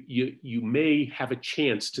 You may have a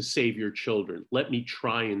chance to save your children. Let me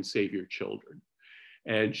try and save your children.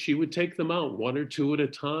 And she would take them out 1 or 2 at a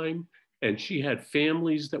time. And she had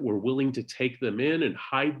families that were willing to take them in and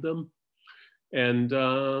hide them. And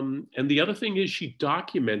the other thing is she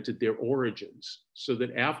documented their origins so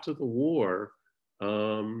that after the war,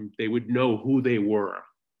 they would know who they were,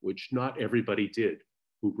 which not everybody did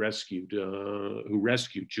who rescued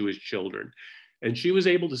Jewish children. And she was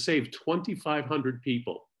able to save 2,500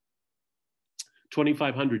 people,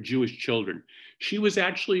 2,500 Jewish children. She was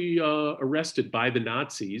actually arrested by the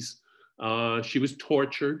Nazis. She was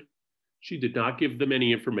tortured. She did not give them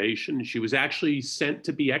any information. She was actually sent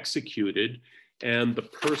to be executed. And the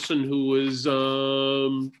person who was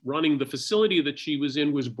running the facility that she was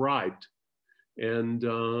in was bribed. And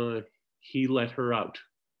he let her out.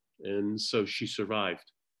 And so she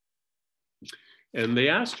survived. And they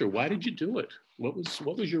asked her, why did you do it? What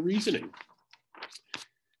was your reasoning?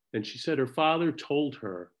 And she said her father told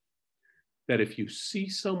her that if you see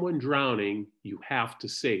someone drowning, you have to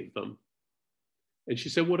save them. And she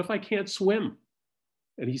said, what if I can't swim?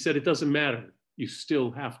 And he said, it doesn't matter. You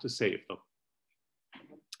still have to save them.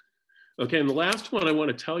 Okay, and the last one I want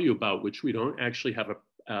to tell you about, which we don't actually have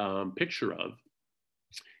a picture of,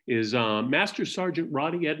 is Master Sergeant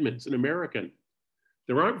Roddy Edmonds, an American.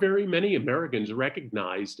 There aren't very many Americans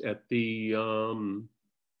recognized at the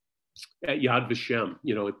at Yad Vashem,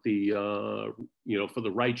 at the for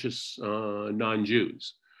the righteous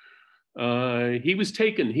non-Jews. He was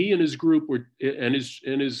taken. He and his group and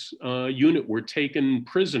his unit were taken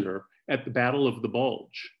prisoner at the Battle of the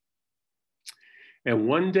Bulge. And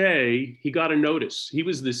one day he got a notice. He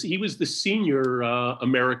was the senior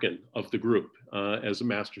American of the group as a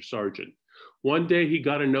master sergeant. One day he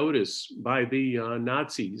got a notice by the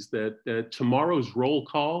Nazis that tomorrow's roll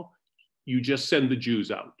call, you just send the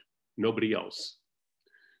Jews out, nobody else.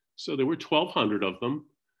 So there were 1,200 of them.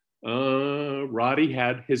 Roddy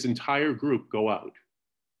had his entire group go out.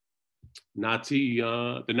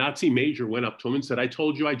 The Nazi major went up to him and said, "I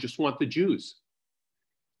told you I just want the Jews."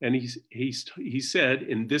 And he said,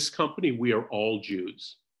 "In this company, we are all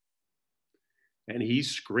Jews." And he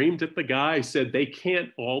screamed at the guy, said, "They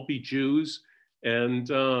can't all be Jews." And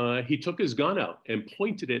he took his gun out and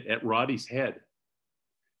pointed it at Roddy's head.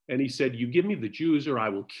 And he said, "You give me the Jews or I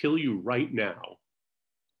will kill you right now."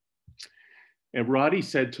 And Roddy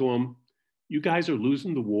said to him, "You guys are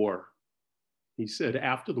losing the war." He said,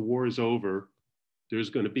 "After the war is over, there's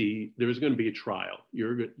going to be a trial.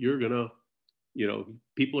 You're going to,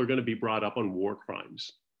 people are going to be brought up on war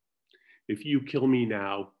crimes. If you kill me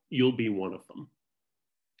now, you'll be one of them."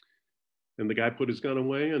 And the guy put his gun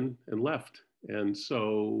away and left. And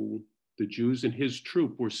so the Jews in his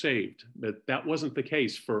troop were saved. But that wasn't the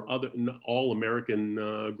case for all American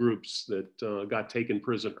groups that got taken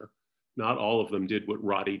prisoner. Not all of them did what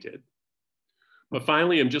Roddy did. But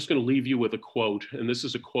finally, I'm just going to leave you with a quote. And this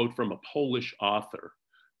is a quote from a Polish author,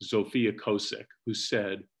 Zofia Kosek, who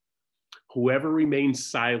said, "Whoever remains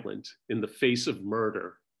silent in the face of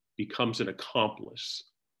murder becomes an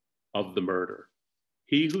accomplice of the murder.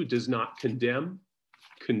 He who does not condemn,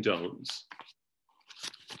 condones."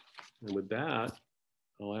 And with that,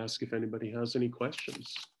 I'll ask if anybody has any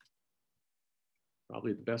questions.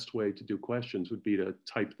 Probably the best way to do questions would be to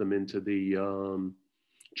type them into the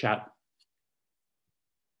chat.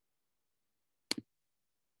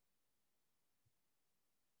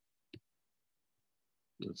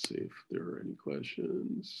 Let's see if there are any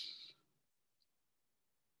questions.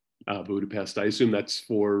 Budapest, I assume that's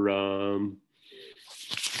for,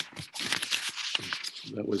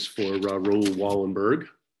 that was for Raoul Wallenberg.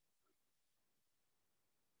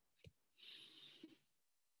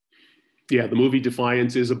 Yeah, the movie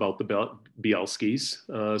Defiance is about the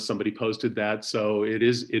Bielskis. Somebody posted that, so it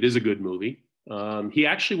is a good movie. He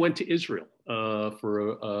actually went to Israel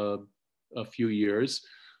for a few years.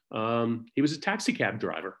 He was a taxi cab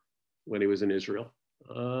driver when he was in Israel.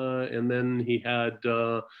 And then he had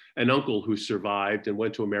an uncle who survived and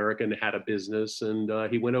went to America and had a business, and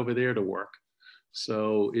he went over there to work.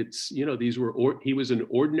 So it's, he was an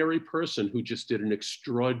ordinary person who just did an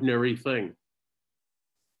extraordinary thing.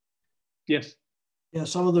 Yes. Yeah,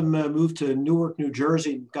 some of them moved to Newark, New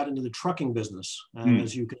Jersey, and got into the trucking business. And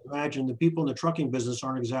as you can imagine, the people in the trucking business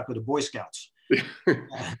aren't exactly the Boy Scouts.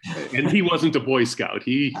 And he wasn't a Boy Scout.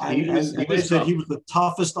 He was the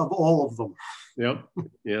toughest of all of them. Yep.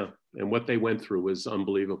 Yeah. And what they went through was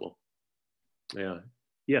unbelievable. Yeah.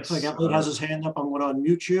 Yes. So Elliot has his hand up. I'm going to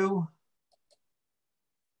unmute you.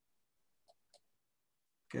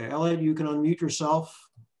 Okay, Elliot, you can unmute yourself.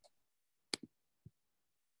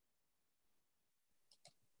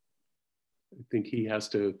 I think he has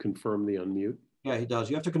to confirm the unmute. Yeah, he does.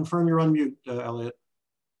 You have to confirm your unmute, Elliot.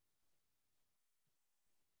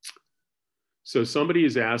 So somebody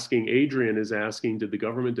is asking, Adrian is asking, did the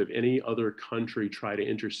government of any other country try to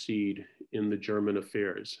intercede in the German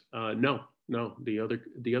affairs? No, the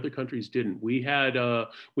other countries didn't. We had a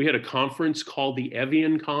conference called the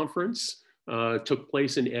Evian Conference. Took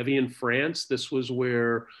place in Evian, France. This was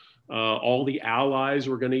where all the allies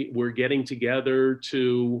were getting together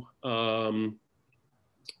to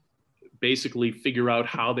basically figure out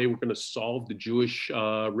how they were going to solve the Jewish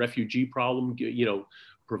refugee problem.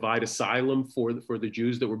 Provide asylum for the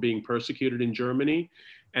Jews that were being persecuted in Germany.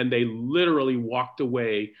 And they literally walked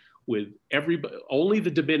away with everybody. Only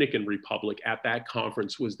the Dominican Republic at that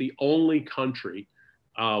conference was the only country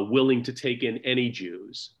willing to take in any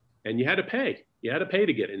Jews. And you had to pay. You had to pay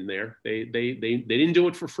to get in there. They didn't do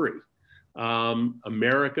it for free.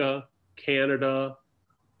 America, Canada,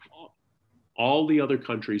 all the other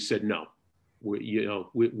countries said no.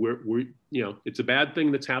 It's a bad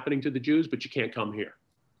thing that's happening to the Jews, but you can't come here.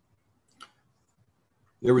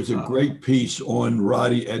 There was a great piece on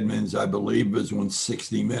Roddy Edmonds, I believe it was on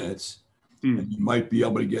 60 Minutes. And you might be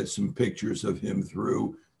able to get some pictures of him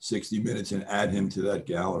through 60 Minutes and add him to that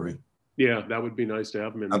gallery. Yeah, that would be nice to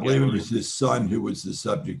have him in I the believe it gallery. was his son who was the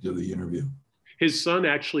subject of the interview. His son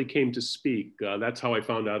actually came to speak. That's how I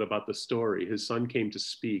found out about the story. His son came to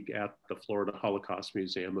speak at the Florida Holocaust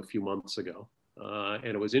Museum a few months ago. And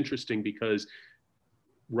it was interesting because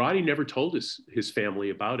Roddy never told his family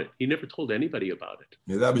about it. He never told anybody about it.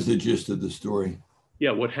 Yeah, that was the gist of the story.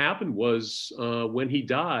 Yeah, what happened was when he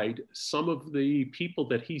died, some of the people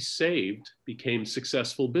that he saved became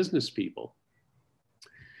successful business people.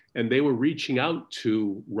 And they were reaching out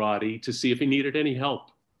to Roddy to see if he needed any help.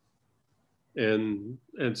 And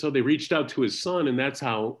so they reached out to his son, and that's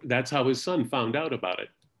how his son found out about it.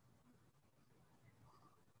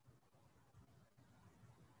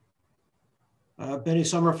 Benny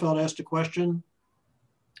Sommerfeld asked a question.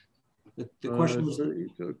 The question was,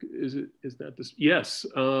 is that this? Yes.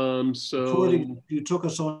 so you took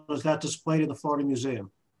us on, is that displayed in the Florida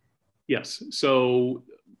Museum? Yes. So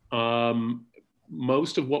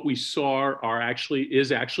most of what we saw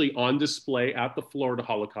is actually on display at the Florida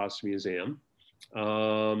Holocaust Museum.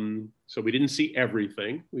 So we didn't see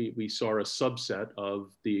everything. We saw a subset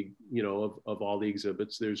of the, of all the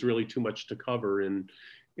exhibits. There's really too much to cover in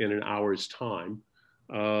an hour's time.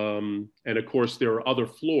 And of course, there are other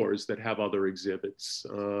floors that have other exhibits.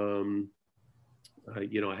 I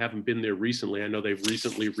haven't been there recently. I know they've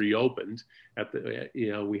recently reopened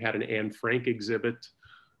we had an Anne Frank exhibit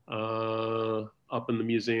up in the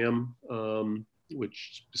museum,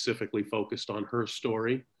 which specifically focused on her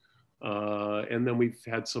story. And then we've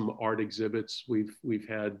had some art exhibits. We've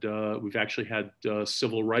actually had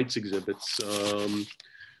civil rights exhibits,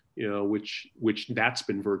 which that's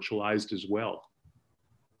been virtualized as well.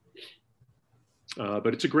 But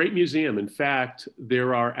it's a great museum. In fact,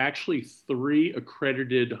 there are actually 3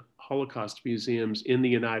 accredited Holocaust museums in the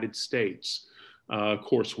United States. Of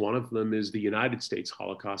course, one of them is the United States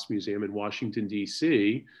Holocaust Museum in Washington,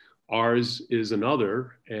 D.C. Ours is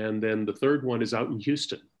another. And then the third one is out in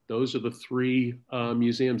Houston. Those are the 3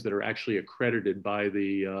 museums that are actually accredited by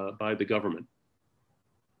the government.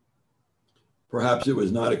 Perhaps it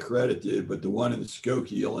was not accredited, but the one in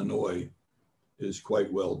Skokie, Illinois is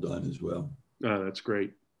quite well done as well. That's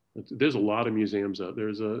great. There's a lot of museums out there.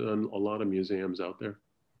 There's a lot of museums out there.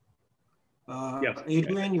 Yes.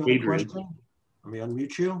 Adrian, you have a question? Let me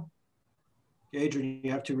unmute you. Adrian,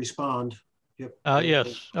 you have to respond. Yep.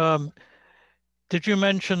 Yes. Did you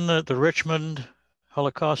mention the Richmond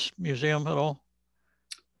Holocaust Museum at all?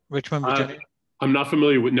 Richmond, Virginia? I'm not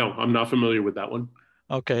familiar with that one.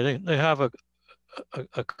 Okay, they have a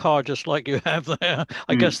car just like you have there.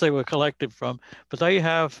 I guess they were collected from, but they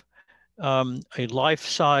have a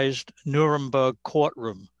life-sized Nuremberg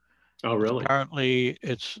courtroom. Oh, really? Apparently,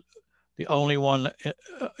 it's the only one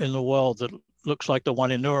in the world that looks like the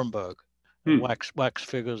one in Nuremberg. Wax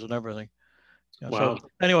figures and everything. Wow. So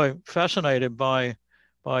anyway, fascinated by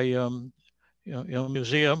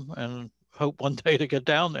museum, and hope one day to get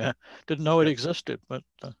down there. Didn't know it existed, but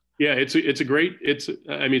yeah, it's a great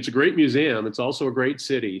museum. It's also a great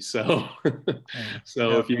city. So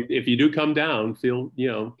so yeah. if you do come down,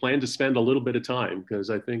 plan to spend a little bit of time,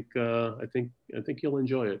 because I think you'll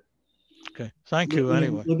enjoy it. Okay, thank you.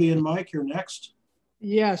 Anyway, Libby and Mike, you're next.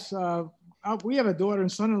 Yes, we have a daughter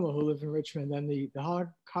and son-in-law who live in Richmond, and the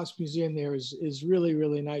Holocaust Museum there is really,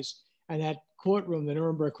 really nice. And that courtroom, the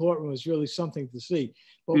Nuremberg courtroom, is really something to see.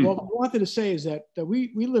 But what I wanted to say is that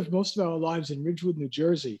we lived most of our lives in Ridgewood, New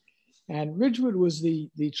Jersey. And Ridgewood was the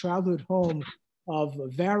childhood home of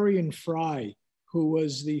Varian Fry, who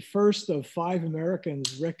was the first of 5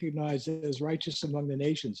 Americans recognized as righteous among the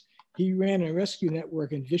nations. He ran a rescue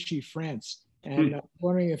network in Vichy, France. And I'm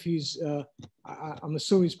wondering if I'm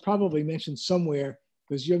assuming he's probably mentioned somewhere,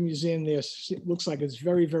 because your museum there looks like it's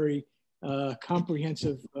very, very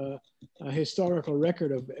comprehensive historical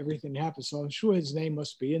record of everything that happened. So I'm sure his name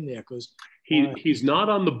must be in there, because he's not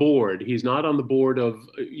on the board. He's not on the board of,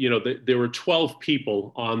 there were 12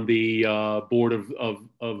 people on the board of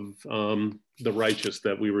the righteous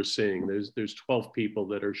that we were seeing. There's 12 people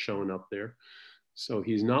that are shown up there. So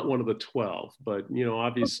he's not one of the 12, but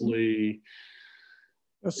obviously.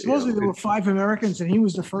 Supposedly there were 5 Americans, and he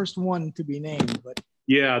was the first one to be named. But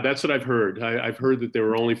yeah, that's what I've heard. I've heard that there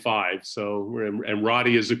were only 5. So, and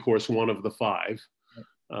Roddy is of course one of the 5.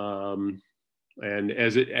 And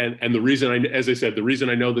the reason as I said, the reason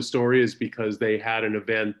I know the story is because they had an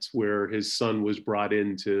event where his son was brought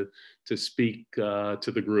in to speak to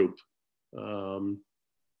the group.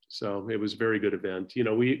 So it was a very good event.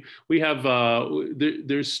 We have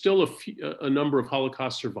there's still a number of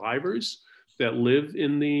Holocaust survivors that live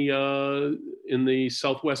in the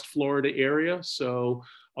Southwest Florida area. So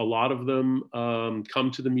A lot of them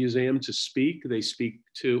come to the museum to speak. They speak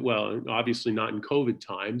to, well, obviously not in COVID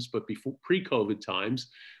times, but before pre-COVID times,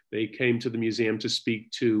 they came to the museum to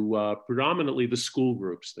speak to predominantly the school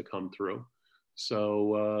groups that come through.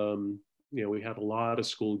 So, you know, we had a lot of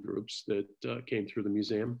school groups that came through the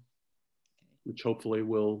museum, which hopefully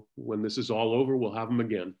will, when this is all over, we'll have them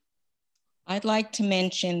again. I'd like to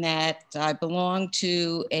mention that I belong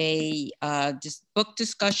to a book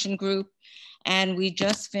discussion group, and we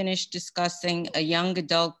just finished discussing a young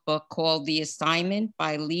adult book called The Assignment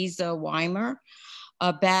by Lisa Weimer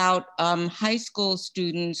about high school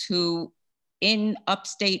students who in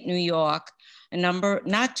upstate New York,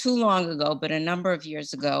 not too long ago, but a number of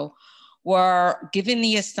years ago, were given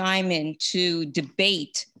the assignment to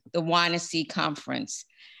debate the Wannsee Conference.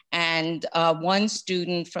 And one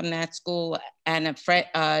student from that school and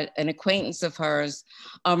an acquaintance of hers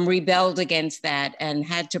rebelled against that and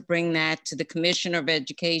had to bring that to the Commissioner of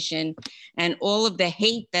Education, and all of the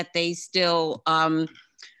hate that they still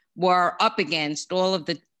were up against, all of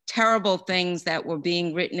the terrible things that were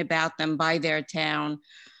being written about them by their town.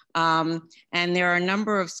 And there are a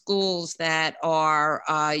number of schools that are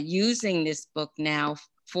using this book now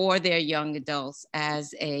for their young adults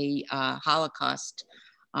as a Holocaust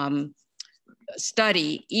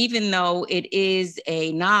study. Even though it is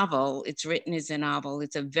a novel, it's written as a novel,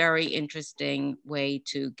 it's a very interesting way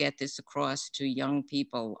to get this across to young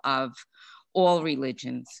people of all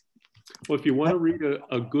religions. Well, if you want to read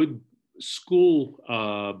a good school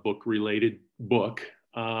book related book,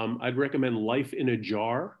 I'd recommend Life in a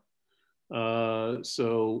Jar.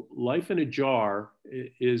 So Life in a Jar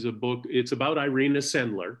is a book, it's about Irina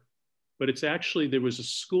Sendler, but it's actually, there was a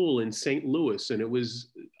school in St. Louis, and it was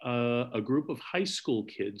a group of high school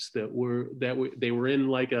kids that were in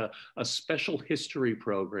like a special history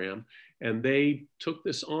program, and they took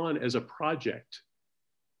this on as a project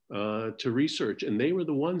to research, and they were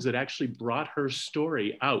the ones that actually brought her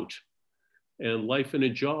story out. And Life in a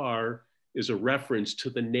Jar is a reference to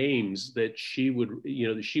the names that she would,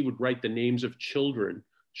 you know, she would write the names of children.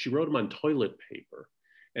 She wrote them on toilet paper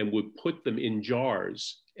and would put them in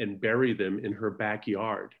jars and bury them in her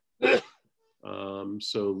backyard.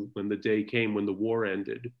 So when the day came when the war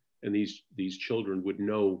ended, and these children would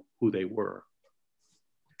know who they were.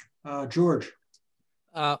 George.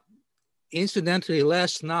 Incidentally,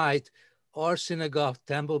 last night, our synagogue,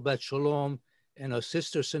 Temple Bet Shalom, and our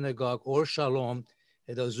sister synagogue, Or Shalom,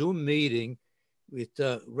 had a Zoom meeting with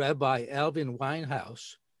Rabbi Alvin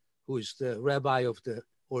Winehouse, who is the rabbi of the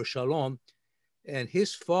Or Shalom, and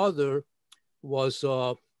his father was,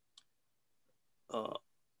 I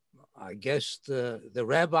guess, the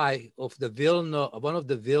rabbi of the Vilna, one of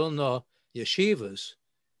the Vilna yeshivas,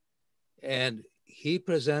 and he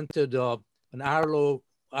presented an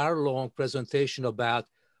hour-long presentation about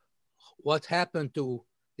what happened to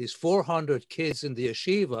these 400 kids in the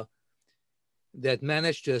yeshiva that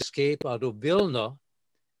managed to escape out of Vilna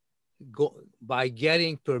by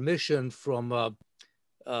getting permission from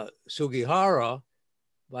Sugihara,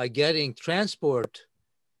 by getting transport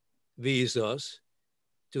visas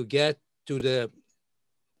to get to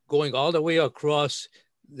going all the way across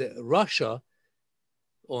Russia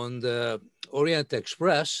on the Orient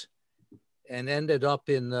Express, and ended up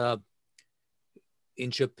in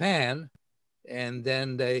Japan. And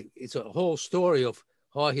then it's a whole story of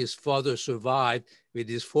how his father survived with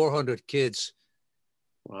these 400 kids.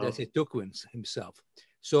 Wow. That he took with himself.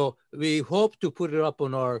 So we hope to put it up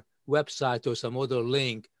on our website or some other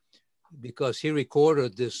link, because he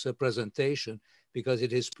recorded this presentation, because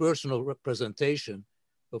it is personal representation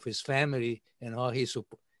of his family and how he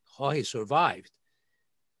survived.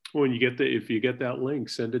 Well, when if you get that link,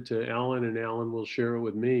 send it to Alan, and Alan will share it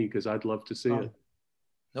with me, because I'd love to see it.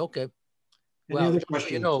 Okay. Any other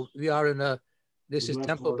questions? You know, we are this is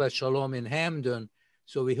Temple Bet Shalom in Hamden,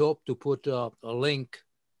 so we hope to put a link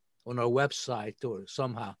on our website or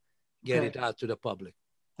somehow get it out to the public.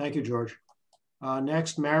 Thank you, George.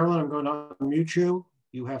 Next, Marilyn, I'm going to unmute you.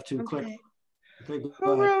 You have to click. Okay,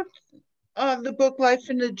 who wrote the book Life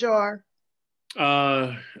in a Jar?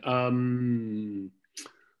 Let me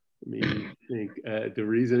think. The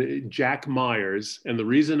reason, Jack Myers, and the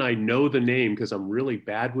reason I know the name, because I'm really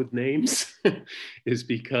bad with names, is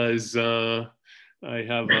because I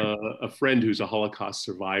have a friend who's a Holocaust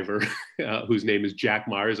survivor whose name is Jack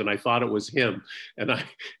Myers, and I thought it was him. And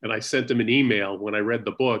I sent him an email when I read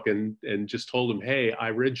the book and just told him, hey, I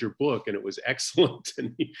read your book and it was excellent.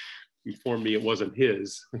 And he informed me it wasn't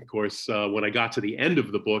his. Of course, when I got to the end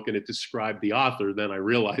of the book and it described the author, then I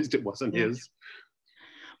realized it wasn't his.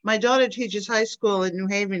 My daughter teaches high school in New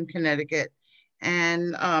Haven, Connecticut,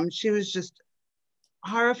 and she was just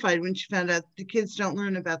horrified when she found out the kids don't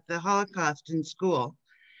learn about the Holocaust in school.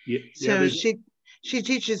 Yeah, So she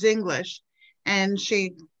teaches English, and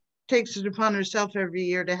she takes it upon herself every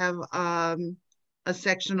year to have a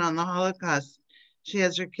section on the Holocaust. She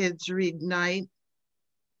has her kids read night,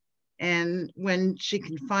 and when she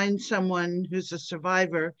can find someone who's a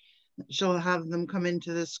survivor, she'll have them come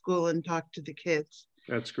into the school and talk to the kids.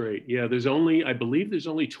 That's great. Yeah, I believe there's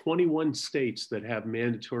only 21 states that have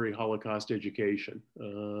mandatory Holocaust education.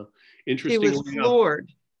 Interestingly She was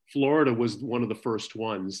floored. Florida was one of the first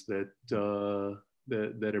ones that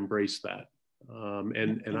that embraced that,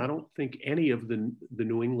 and I don't think any of the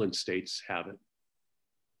New England states have it.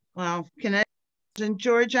 Well, Connecticut. And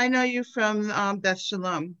George, I know you from Beth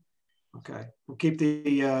Shalom. Okay, we'll keep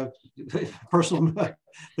the personal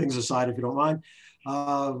things aside if you don't mind.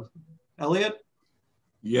 Elliot?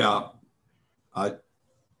 Yeah.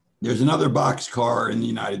 There's another boxcar in the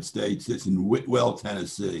United States that's in Whitwell,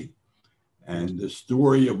 Tennessee. And the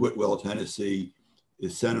story of Whitwell, Tennessee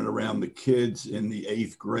is centered around the kids in the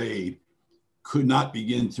 8th grade could not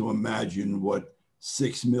begin to imagine what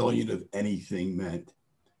 6 million of anything meant.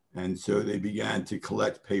 And so they began to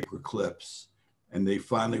collect paper clips, and they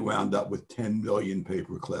finally wound up with 10 million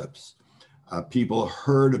paper clips. People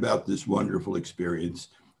heard about this wonderful experience.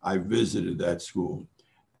 I visited that school,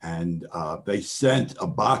 and they sent a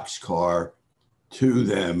boxcar to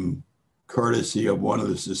them, courtesy of one of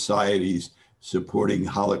the societies supporting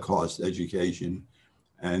Holocaust education.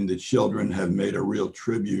 And the children have made a real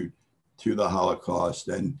tribute to the Holocaust.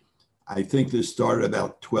 And I think this started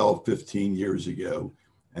about 12, 15 years ago,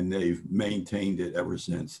 and they've maintained it ever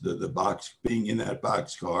since. The box, being in that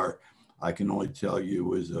boxcar, I can only tell you,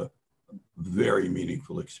 was a very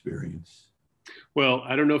meaningful experience. Well,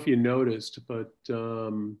 I don't know if you noticed, but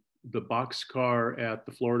the boxcar at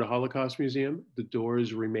the Florida Holocaust Museum, the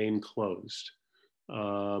doors remain closed.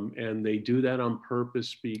 And they do that on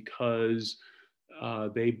purpose because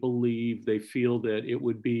they feel that it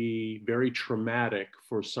would be very traumatic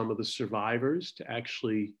for some of the survivors to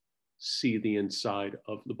actually see the inside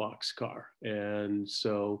of the boxcar. And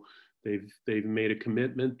so they've made a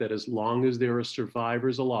commitment that as long as there are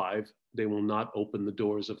survivors alive, they will not open the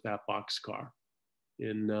doors of that boxcar.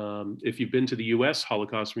 And if you've been to the US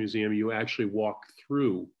Holocaust Museum, you actually walk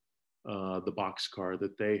through the boxcar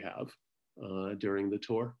that they have during the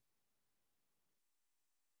tour.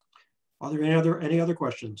 Are there any other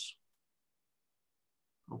questions?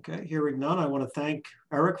 Okay, hearing none, I want to thank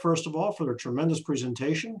Eric, first of all, for the tremendous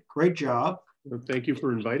presentation. Great job. Thank you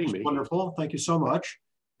for inviting me. Wonderful. Thank you so much.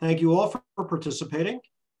 Thank you all for participating.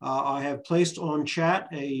 I have placed on chat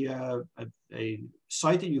a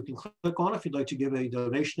site that you can click on if you'd like to give a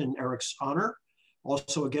donation in Eric's honor.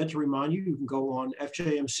 Also, again, to remind you, you can go on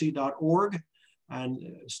fjmc.org and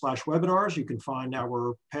 /webinars. You can find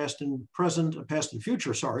our past and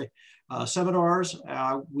future, seminars.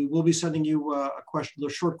 We will be sending you a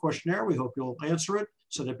short questionnaire. We hope you'll answer it,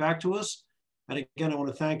 send it back to us. And again, I want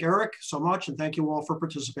to thank Eric so much, and thank you all for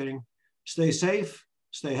participating. Stay safe,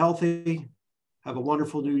 stay healthy, have a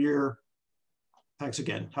wonderful new year. Thanks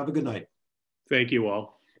again. Have a good night. Thank you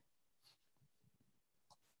all.